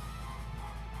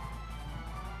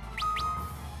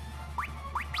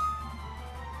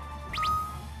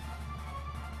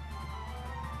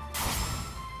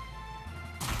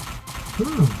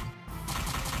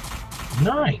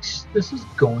 Nice. This is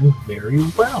going very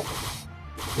well.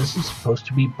 This is supposed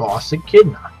to be Boss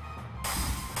Echidna.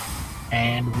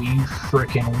 And we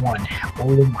frickin' won.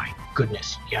 Oh my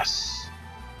goodness, yes.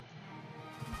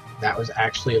 That was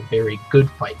actually a very good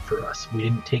fight for us. We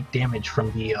didn't take damage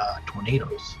from the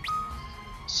tornadoes.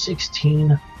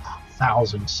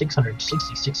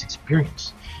 16,666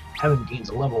 experience. Heaven gains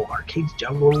a level. Arcade's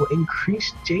job level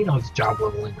increased. Jada's job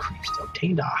level increased.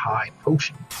 Obtained a high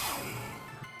potion.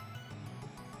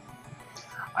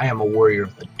 I am a warrior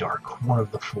of the dark, one of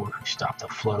the four who stopped the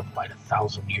flood of light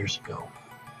 1,000 years ago.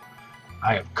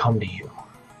 I have come to you.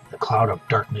 The cloud of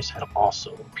darkness had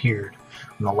also appeared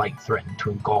when the light threatened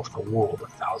to engulf the world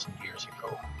 1,000 years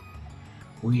ago.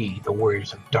 We, the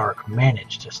warriors of dark,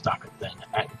 managed to stop it then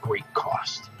at great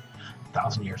cost.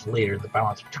 1,000 years later, the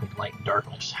balance between light and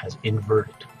darkness has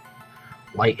inverted.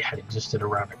 Light had existed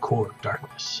around a core of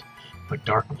darkness, but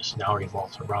darkness now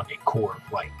revolves around a core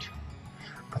of light.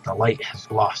 But the light has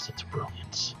lost its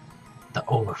brilliance. The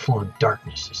overflowing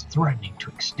darkness is threatening to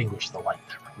extinguish the light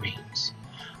that remains.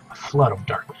 A flood of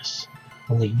darkness.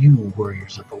 Only you,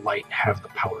 warriors of the light, have the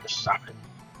power to stop it.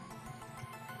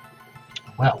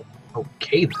 Well,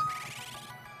 okay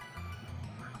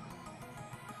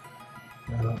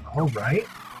then. Alright,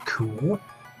 cool.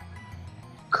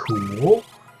 Cool.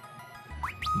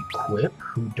 Equip,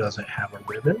 who doesn't have a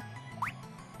ribbon?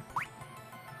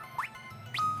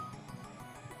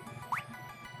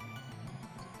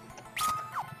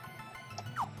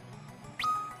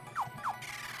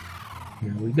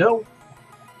 Here we go.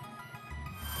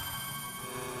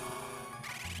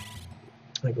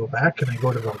 I go back and I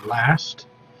go to the last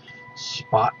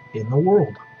spot in the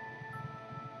world.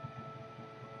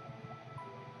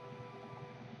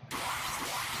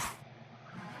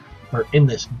 Or in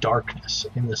this darkness,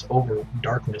 in this over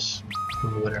darkness,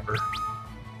 or whatever.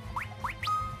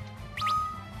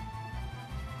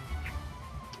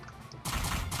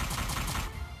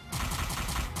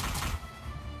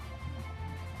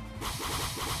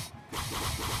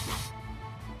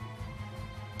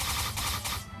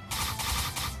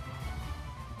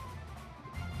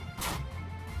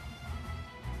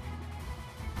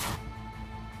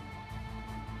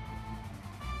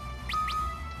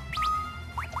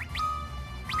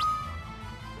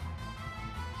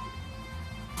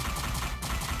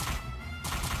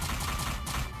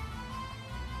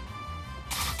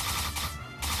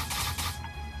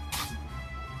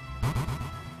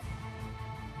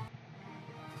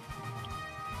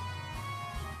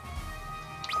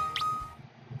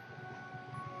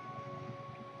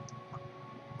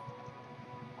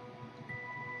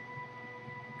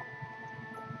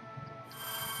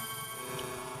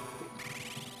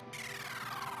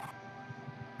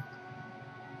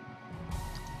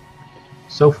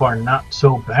 So far, not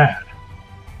so bad.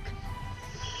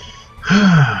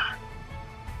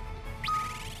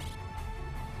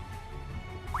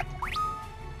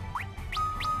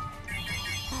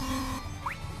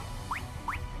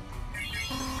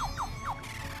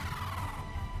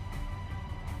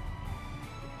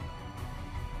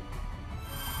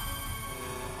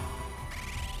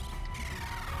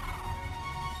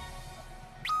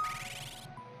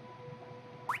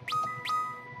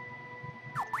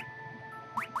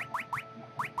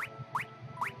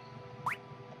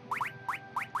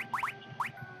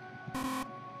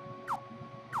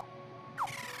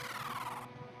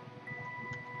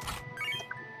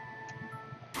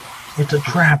 It's a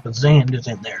trap. Zand is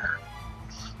in there.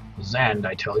 Zand,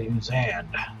 I tell you, Zand.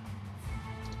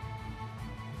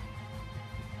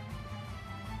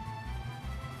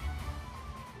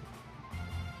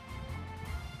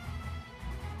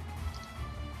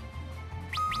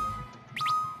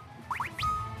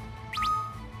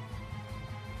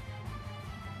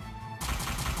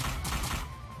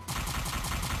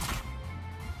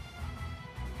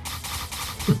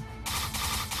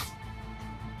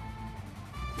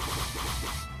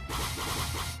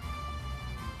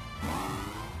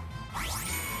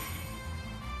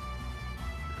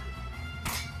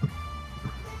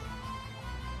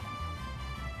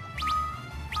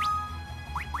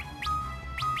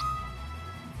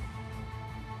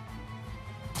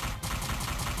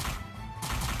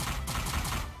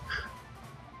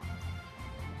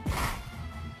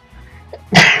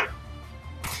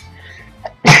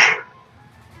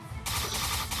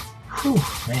 Whew,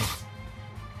 man.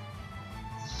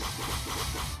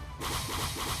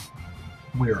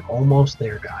 We're almost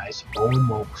there, guys.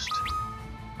 Almost.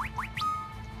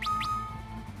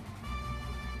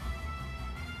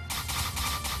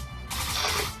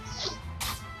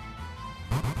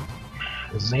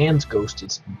 Zan's ghost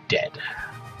is dead.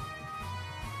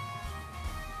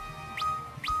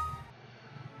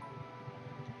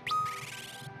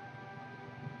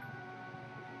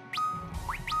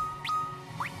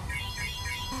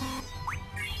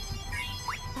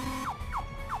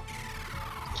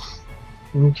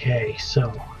 Okay, so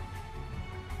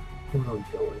where are we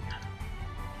going?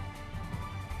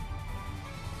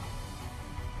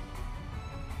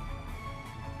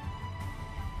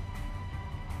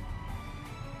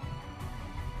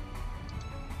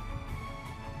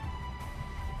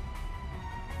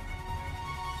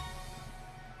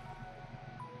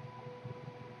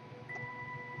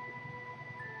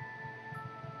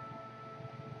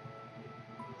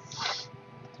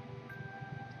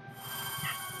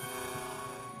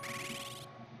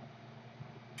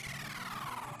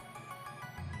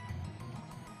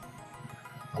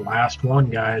 The last one,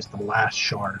 guys, the last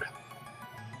shard.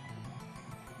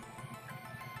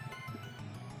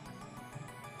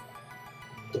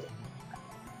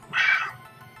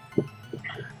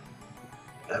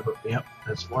 Yep,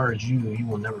 as far as you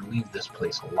will never leave this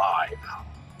place alive.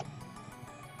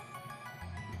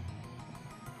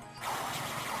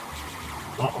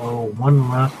 Uh-oh, one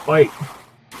last fight.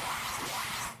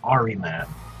 Ariman.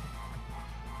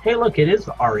 Hey, look, it is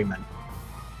the Ariman.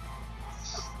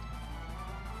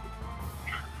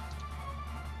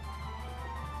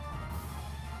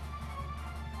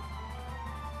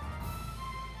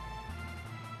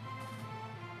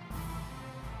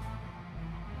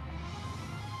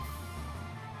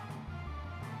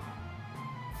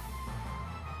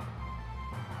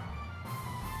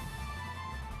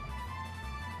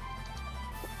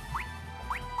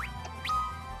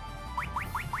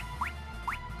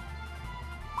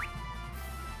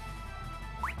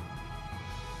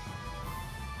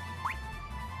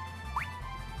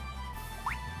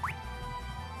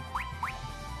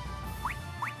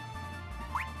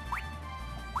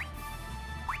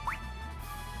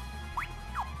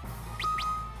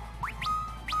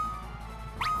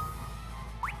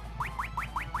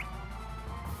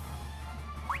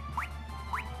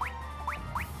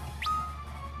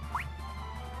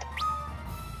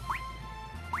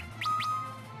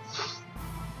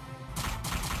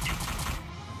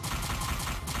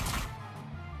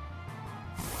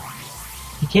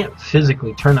 He can't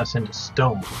physically turn us into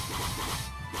stone.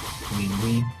 I mean,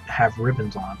 we have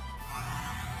ribbons on.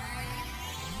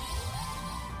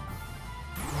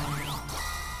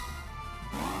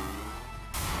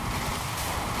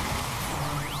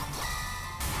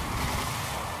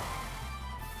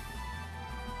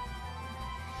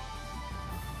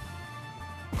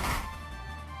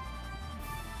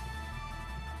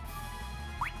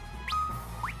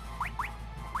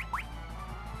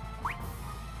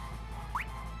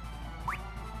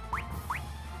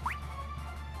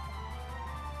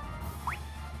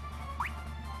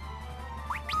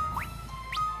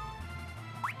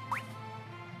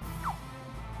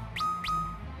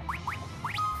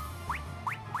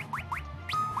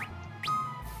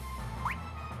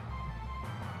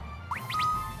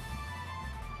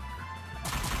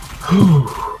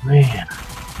 Whew, man,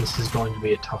 this is going to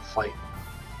be a tough fight.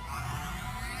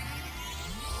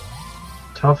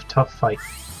 Tough fight.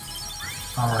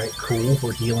 Alright, cool,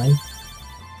 we're healing.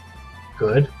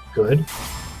 Good.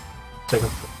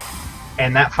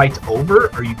 And that fight's over?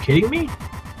 Are you kidding me?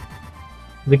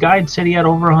 The guide said he had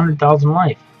over 100,000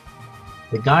 life.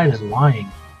 The guide is lying.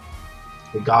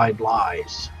 The guide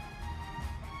lies.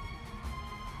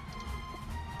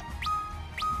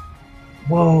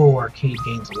 Whoa, Arcade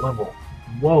gains a level.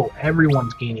 Whoa,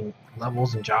 everyone's gaining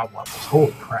levels and job levels.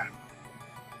 Holy crap.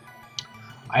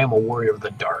 I am a warrior of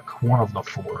the dark, one of the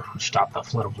four who stopped the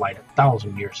flood of light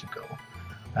 1,000 years ago.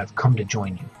 I have come to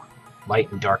join you.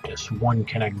 Light and darkness, one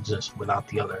cannot exist without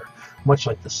the other, much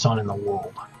like the sun and the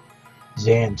world.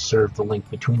 Zan served the link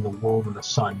between the world and the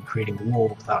sun, creating a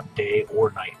world without day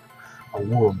or night, a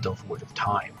world devoid of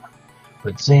time.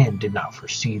 But Zan did not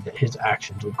foresee that his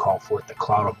actions would call forth the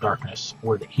cloud of darkness,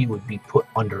 or that he would be put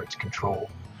under its control.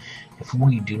 If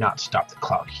we do not stop the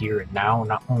cloud here and now,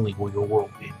 not only will your world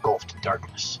be engulfed in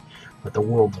darkness, but the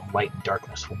worlds of light and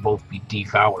darkness will both be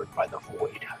devoured by the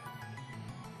void.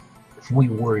 If we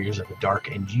warriors of the dark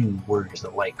and you warriors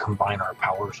of the light combine our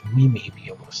powers, we may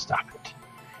be able to stop it.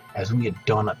 As we had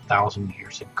done 1,000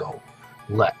 years ago,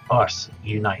 let us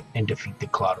unite and defeat the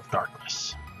cloud of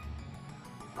darkness.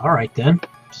 Alright then,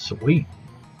 sweet.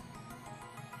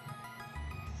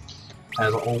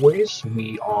 As always,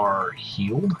 we are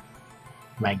healed.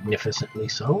 Magnificently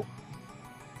so.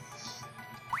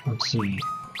 Let's see.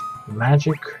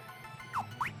 Magic.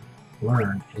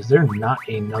 Learn. Is there not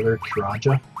another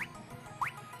Kiraja?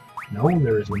 No,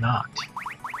 there is not.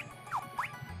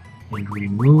 And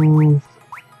remove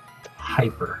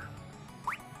Hyper.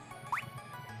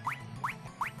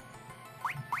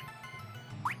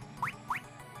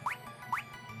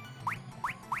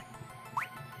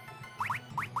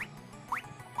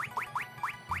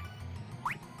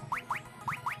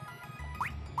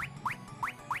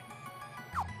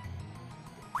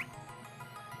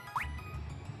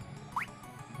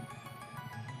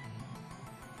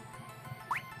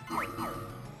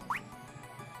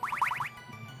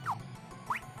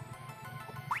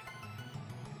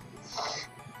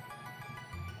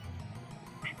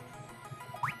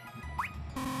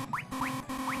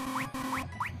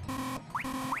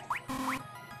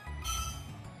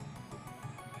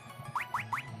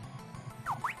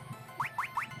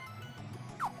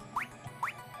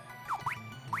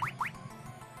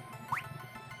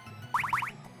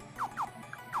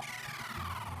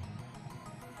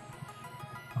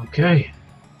 Okay.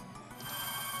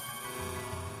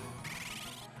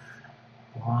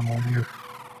 Go on over here.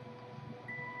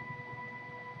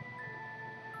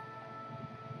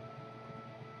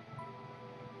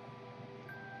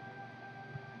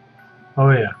 Oh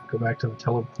yeah, go back to the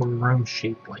teleporter room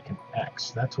shaped like an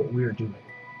X. That's what we're doing.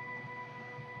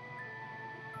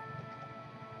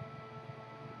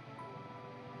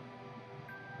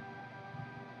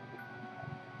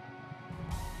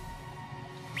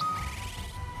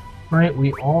 Right,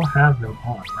 we all have them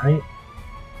on, right?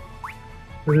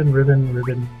 Ribbon, ribbon,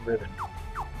 ribbon, ribbon.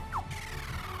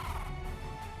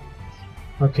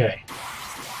 Okay.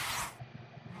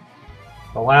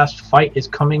 The last fight is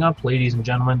coming up, ladies and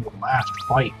gentlemen. The last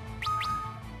fight.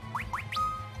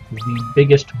 The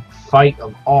biggest fight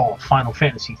of all, Final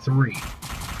Fantasy III.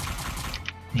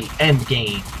 The end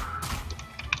game.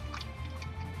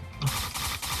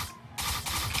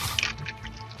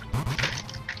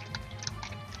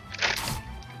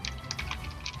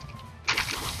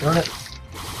 Darn it.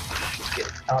 Let's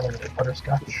get out of the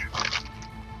butterscotch.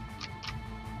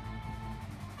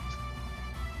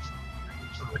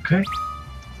 Okay.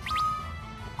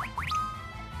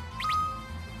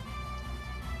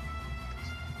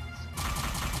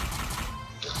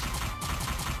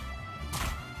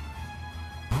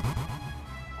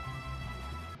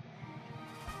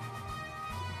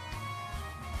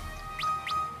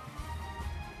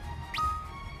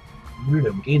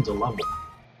 Weirdo gains a level.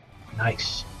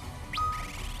 Nice.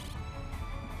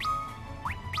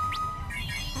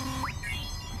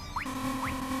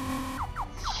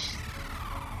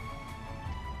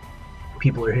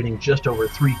 People are hitting just over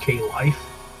 3k life.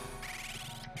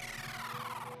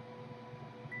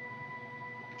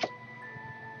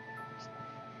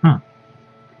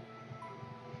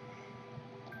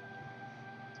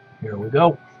 Here we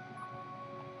go.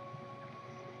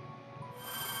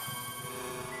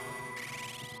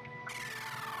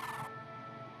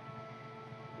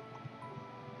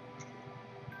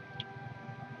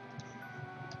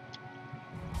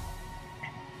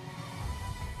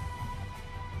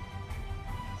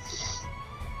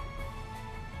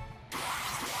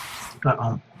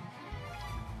 Uh-oh.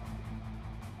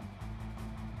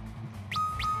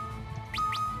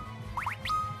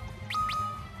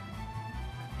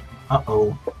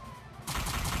 Uh-oh.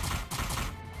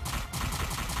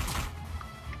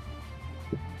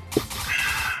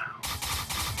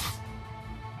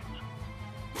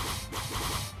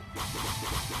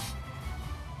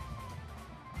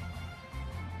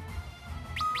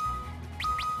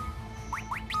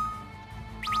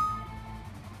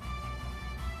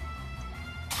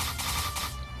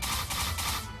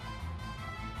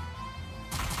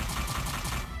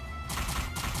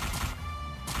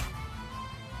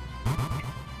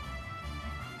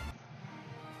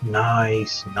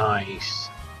 Nice, nice.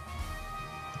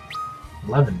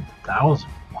 11,000.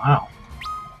 Wow.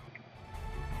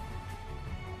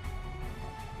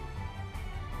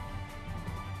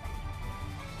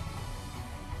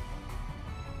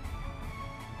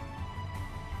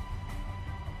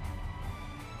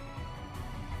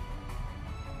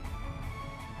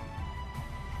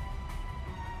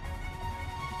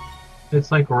 It's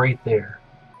like right there.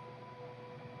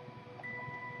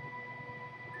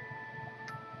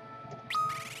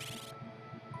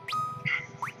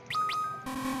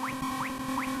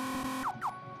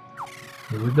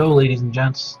 Here we go, ladies and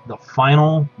gents. The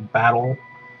final battle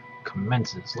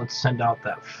commences. Let's send out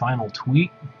that final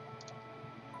tweet.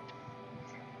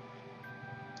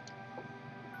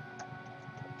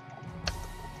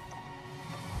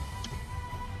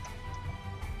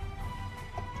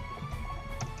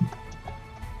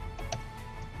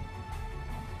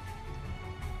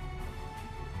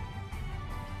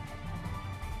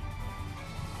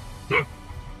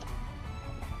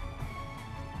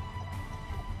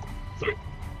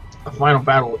 The final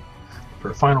battle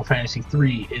for Final Fantasy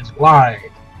III is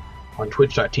live on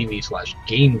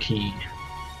twitch.tv/GameKey.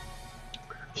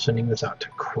 Sending this out to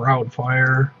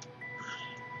Crowdfire.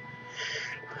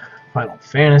 Final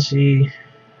Fantasy.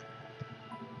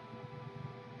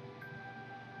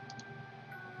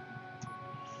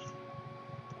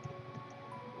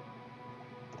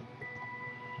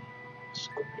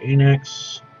 Square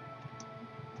Enix.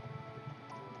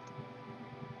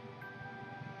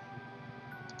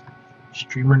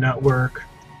 Streamer Network.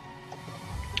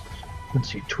 Let's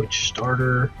see, Twitch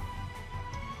Starter.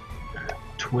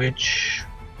 Twitch.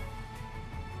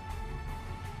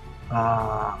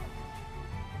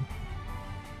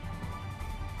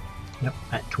 Yep,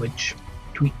 at Twitch.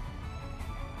 Tweet.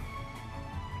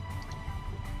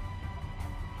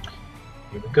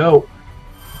 Here we go.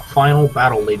 Final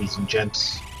battle, ladies and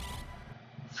gents.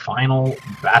 Final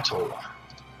battle.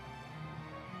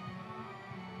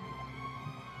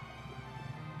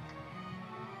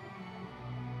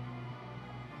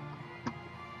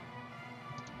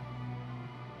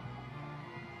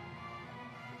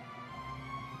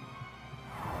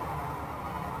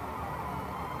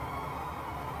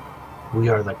 We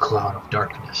are the cloud of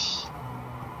darkness.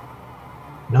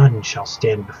 None shall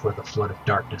stand before the flood of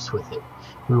darkness with it.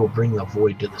 We will bring the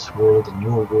void to this world and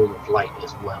your world of light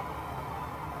as well.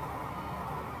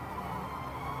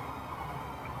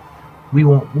 We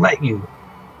won't let you.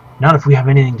 Not if we have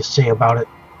anything to say about it.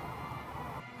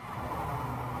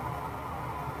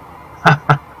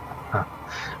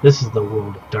 This is the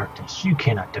world of darkness. You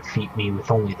cannot defeat me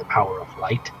with only the power of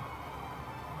light.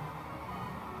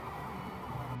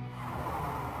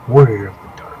 Warrior of the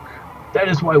dark. That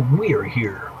is why we are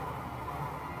here.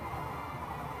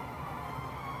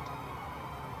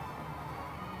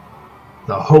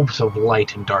 The hopes of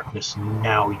light and darkness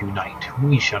now unite.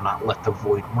 We shall not let the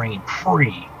void reign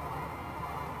free.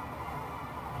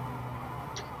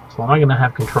 So am I going to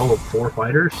have control of 4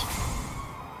 fighters?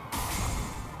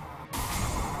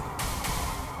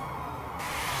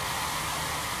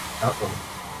 Uh-oh.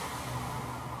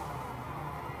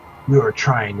 You are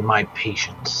trying my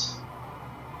patience.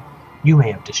 You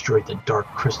may have destroyed the dark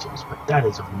crystals, but that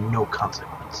is of no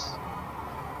consequence.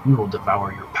 We will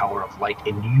devour your power of light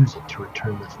and use it to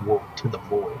return this world to the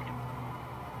void.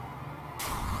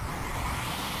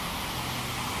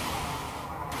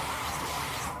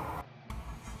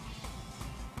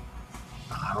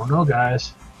 I don't know,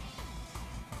 guys.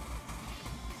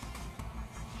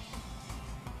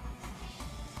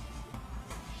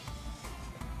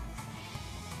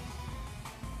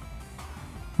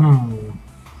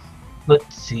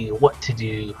 Let's see what to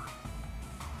do.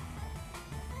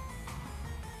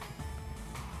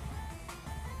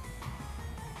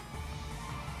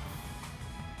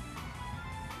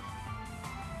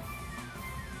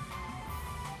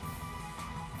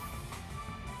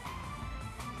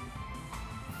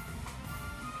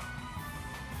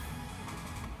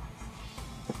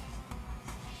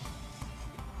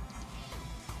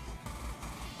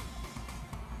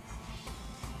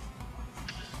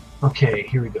 Okay,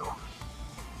 here we go.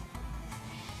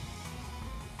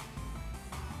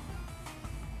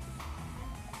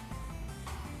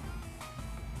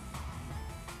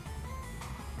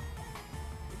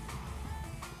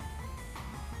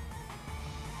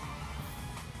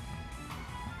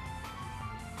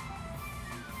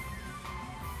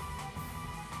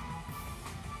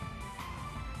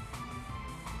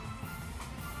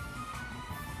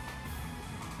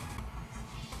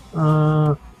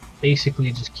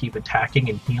 Basically just keep attacking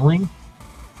and healing.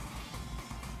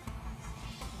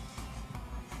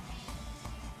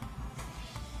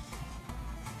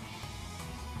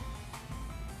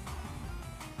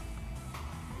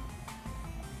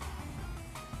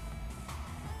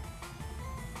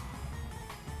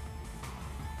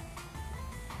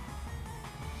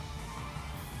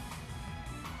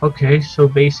 Okay, so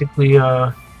basically,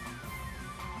 I'm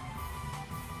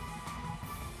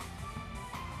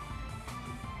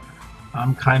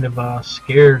kind of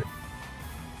scared.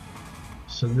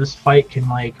 So this fight can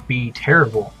like be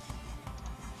terrible.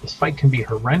 This fight can be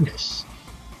horrendous.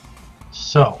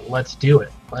 So let's do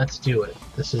it. Let's do it.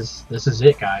 This is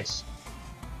it, guys.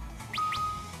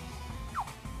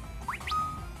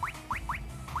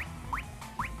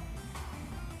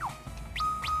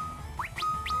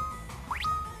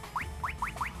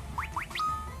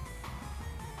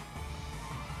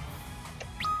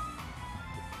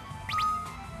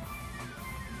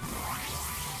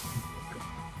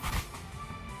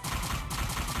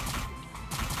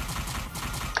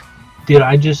 Did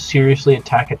I just seriously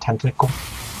attack a tentacle?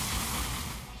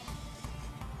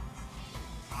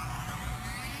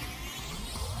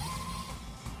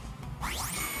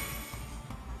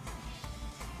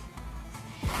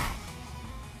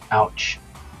 Ouch.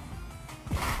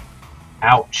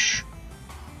 Ouch.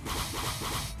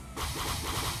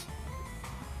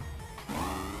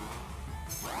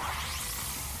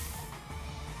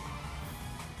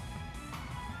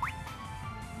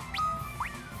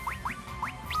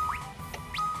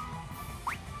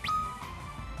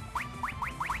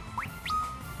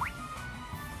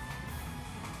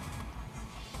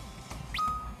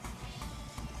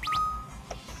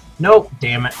 Nope,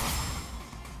 damn it.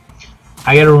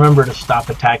 I gotta remember to stop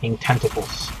attacking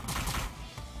tentacles.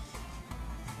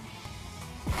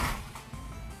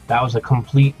 That was a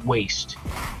complete waste.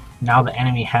 Now the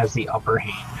enemy has the upper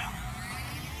hand.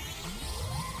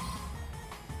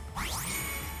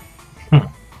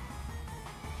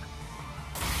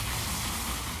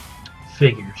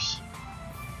 Figures.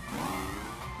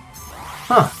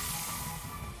 Huh.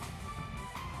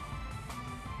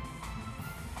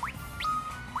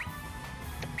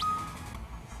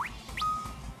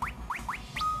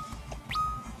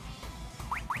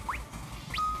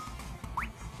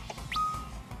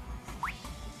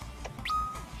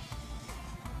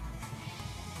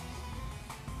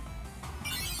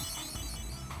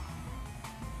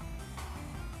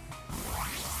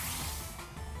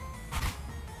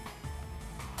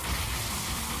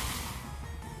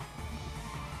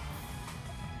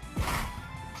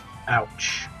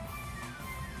 Ouch.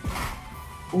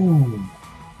 Ooh.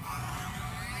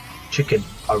 Chicken,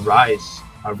 arise.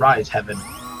 Arise, heaven.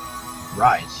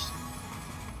 Rise.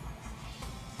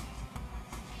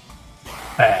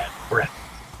 Bad breath.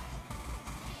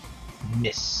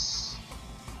 Miss.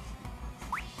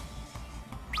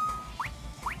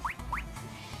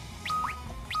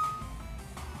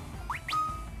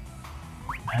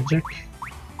 Magic.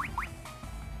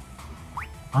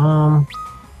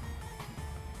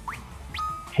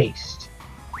 Haste.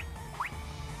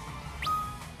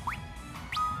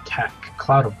 Attack.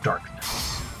 Cloud of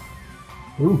darkness.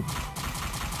 Ooh.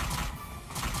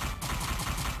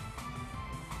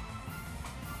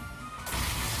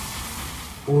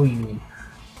 Ooh.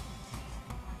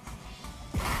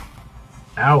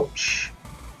 Ouch.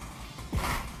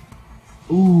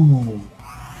 Ooh.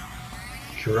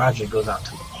 Kiraja goes out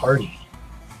to the party.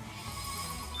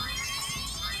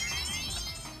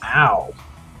 Ow.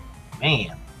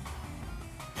 Man.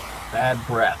 Bad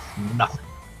breath. Nothing.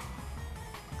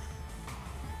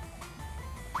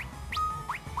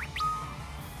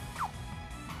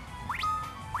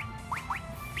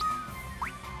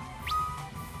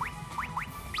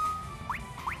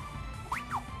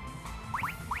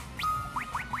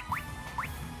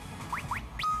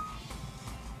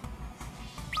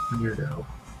 Weirdo.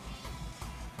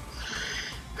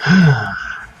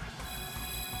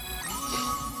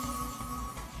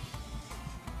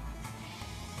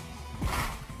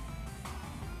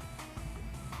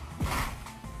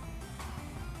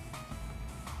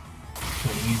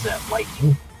 Gonna use that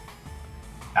lightning.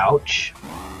 Ouch.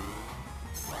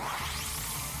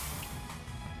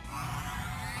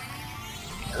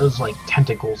 Those like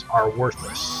tentacles are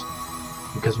worthless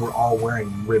because we're all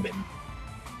wearing ribbon.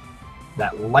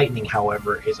 That lightning,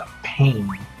 however, is a pain.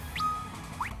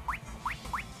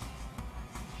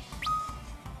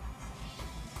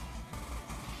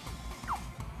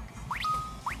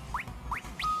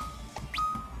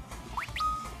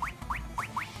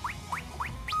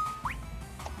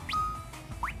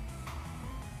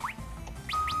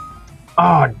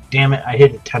 Oh, damn it, I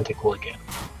hit a tentacle again.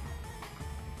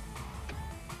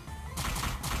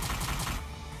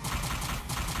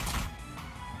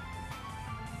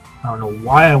 I don't know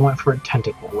why I went for a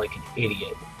tentacle like an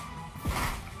idiot.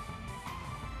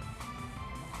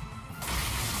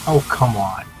 Oh, come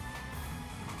on.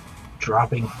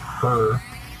 Dropping her.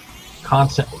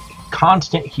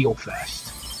 Constant heal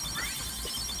fest.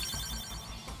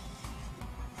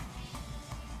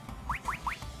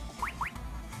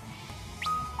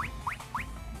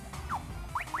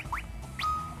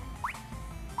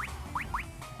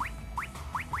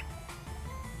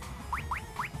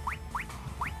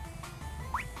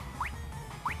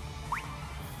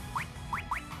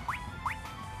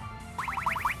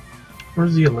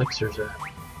 Where's the elixirs at?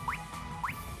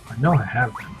 I know I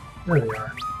have them. There they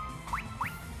are.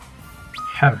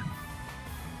 Haven't.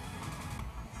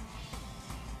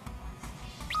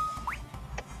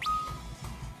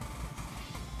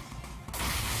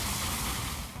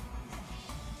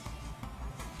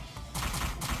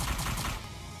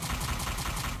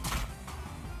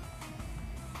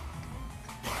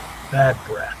 Bad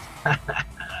breath.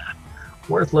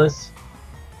 Worthless.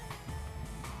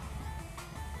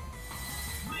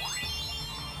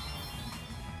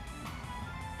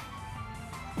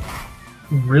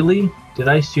 Really? Did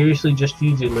I seriously just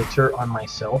use the elixir on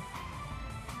myself?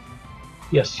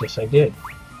 Yes, I did.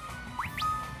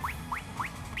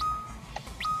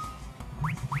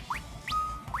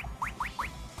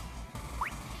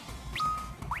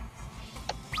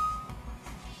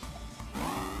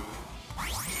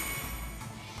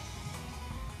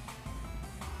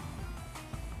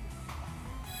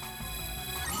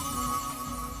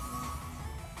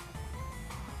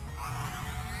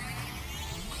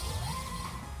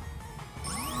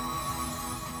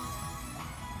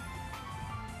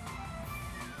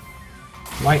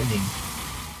 Lightning.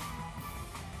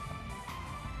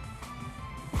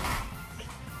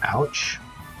 Ouch.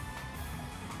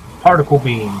 Particle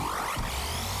beam.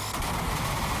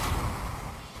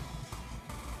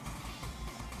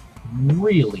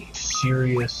 Really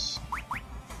serious.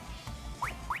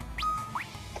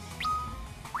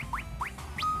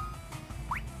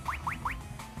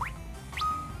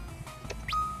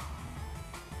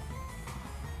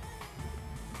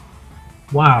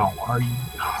 Wow, are you...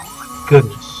 Oh my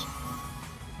goodness.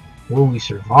 Well, we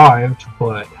survived,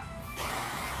 but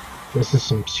this is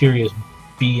some serious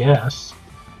BS,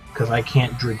 because I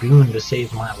can't Dragoon to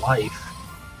save my life.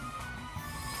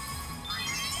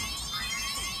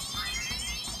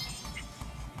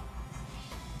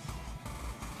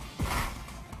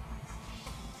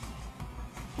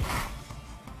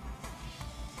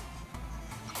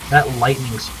 That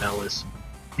lightning spell is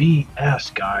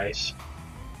BS, guys.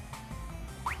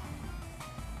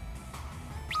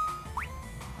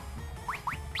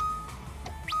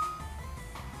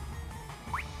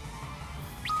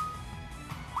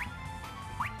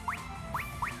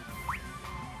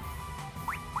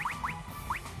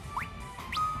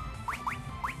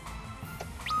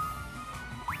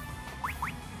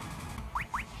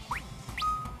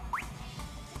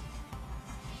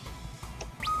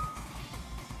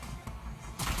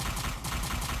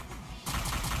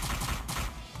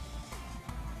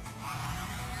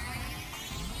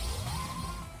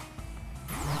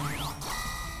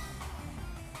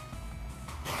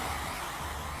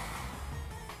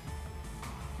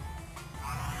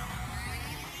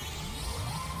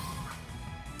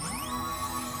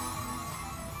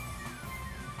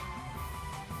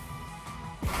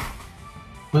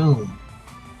 Boom.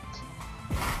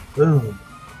 Boom.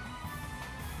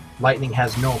 Lightning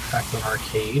has no effect on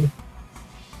arcade.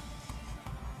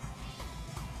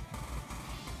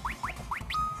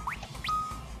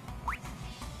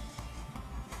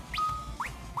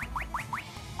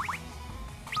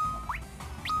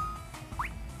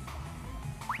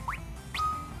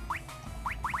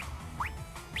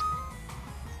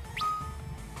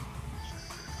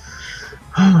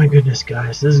 Oh my goodness,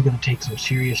 guys, this is going to take some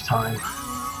serious time.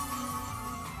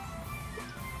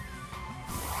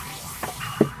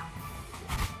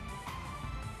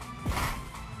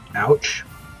 Ouch.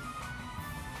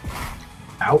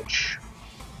 Ouch.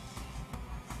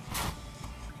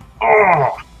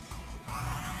 Oh!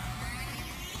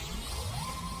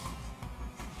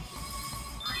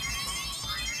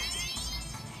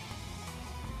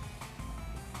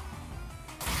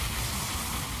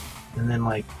 And then,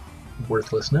 like,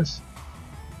 worthlessness.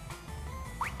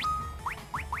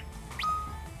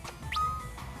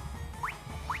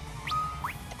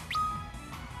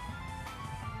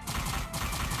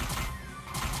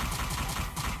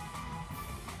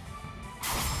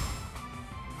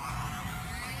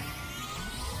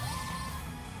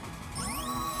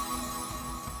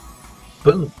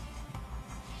 Boom.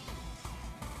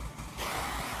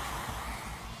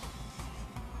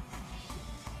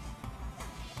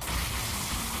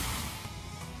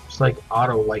 It's like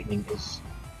auto lightning is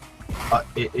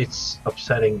it's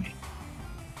upsetting me.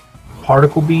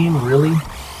 Particle beam, really?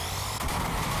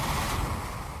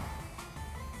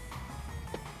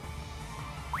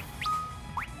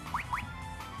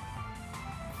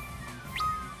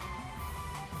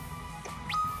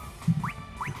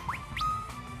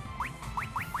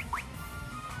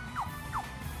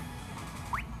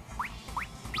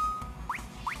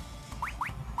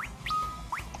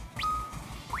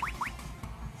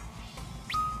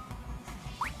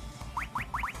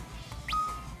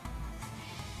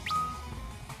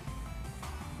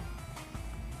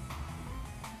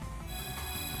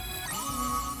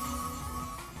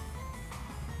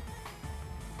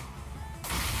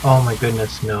 Oh my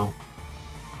goodness, no.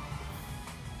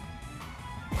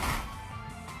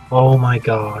 Oh my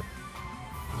god.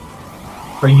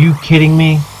 Are you kidding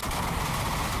me?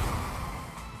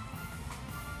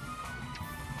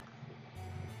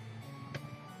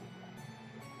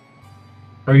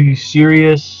 Are you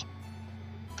serious?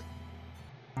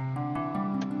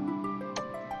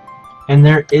 And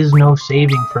there is no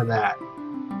saving for that.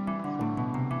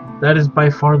 That is by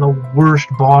far the worst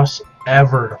boss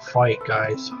ever to fight,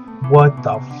 guys. What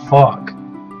the fuck?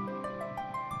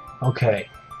 Okay.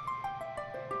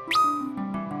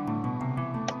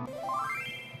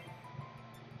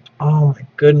 Oh my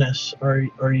goodness.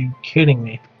 Are you kidding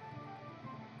me?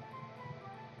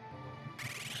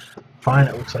 Fine,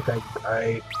 it looks like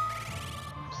I'm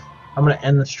gonna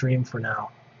end the stream for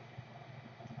now.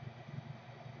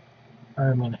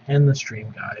 I'm gonna end the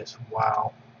stream, guys.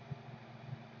 Wow.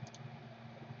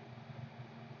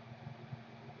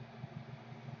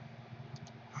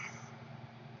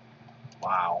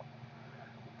 Wow.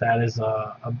 That is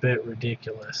a bit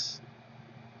ridiculous.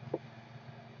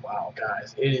 Wow,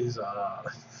 guys. It is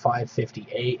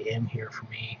 5:58 a.m. here for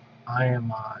me. I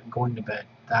am going to bed.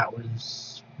 That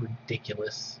was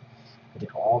ridiculous. I did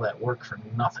all that work for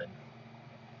nothing.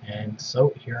 And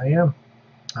so here I am.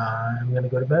 I'm going to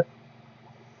go to bed.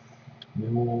 We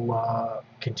will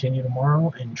continue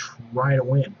tomorrow and try to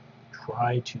win.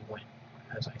 Try to win,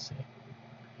 as I say.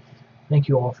 Thank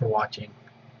you all for watching,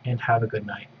 and have a good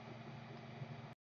night.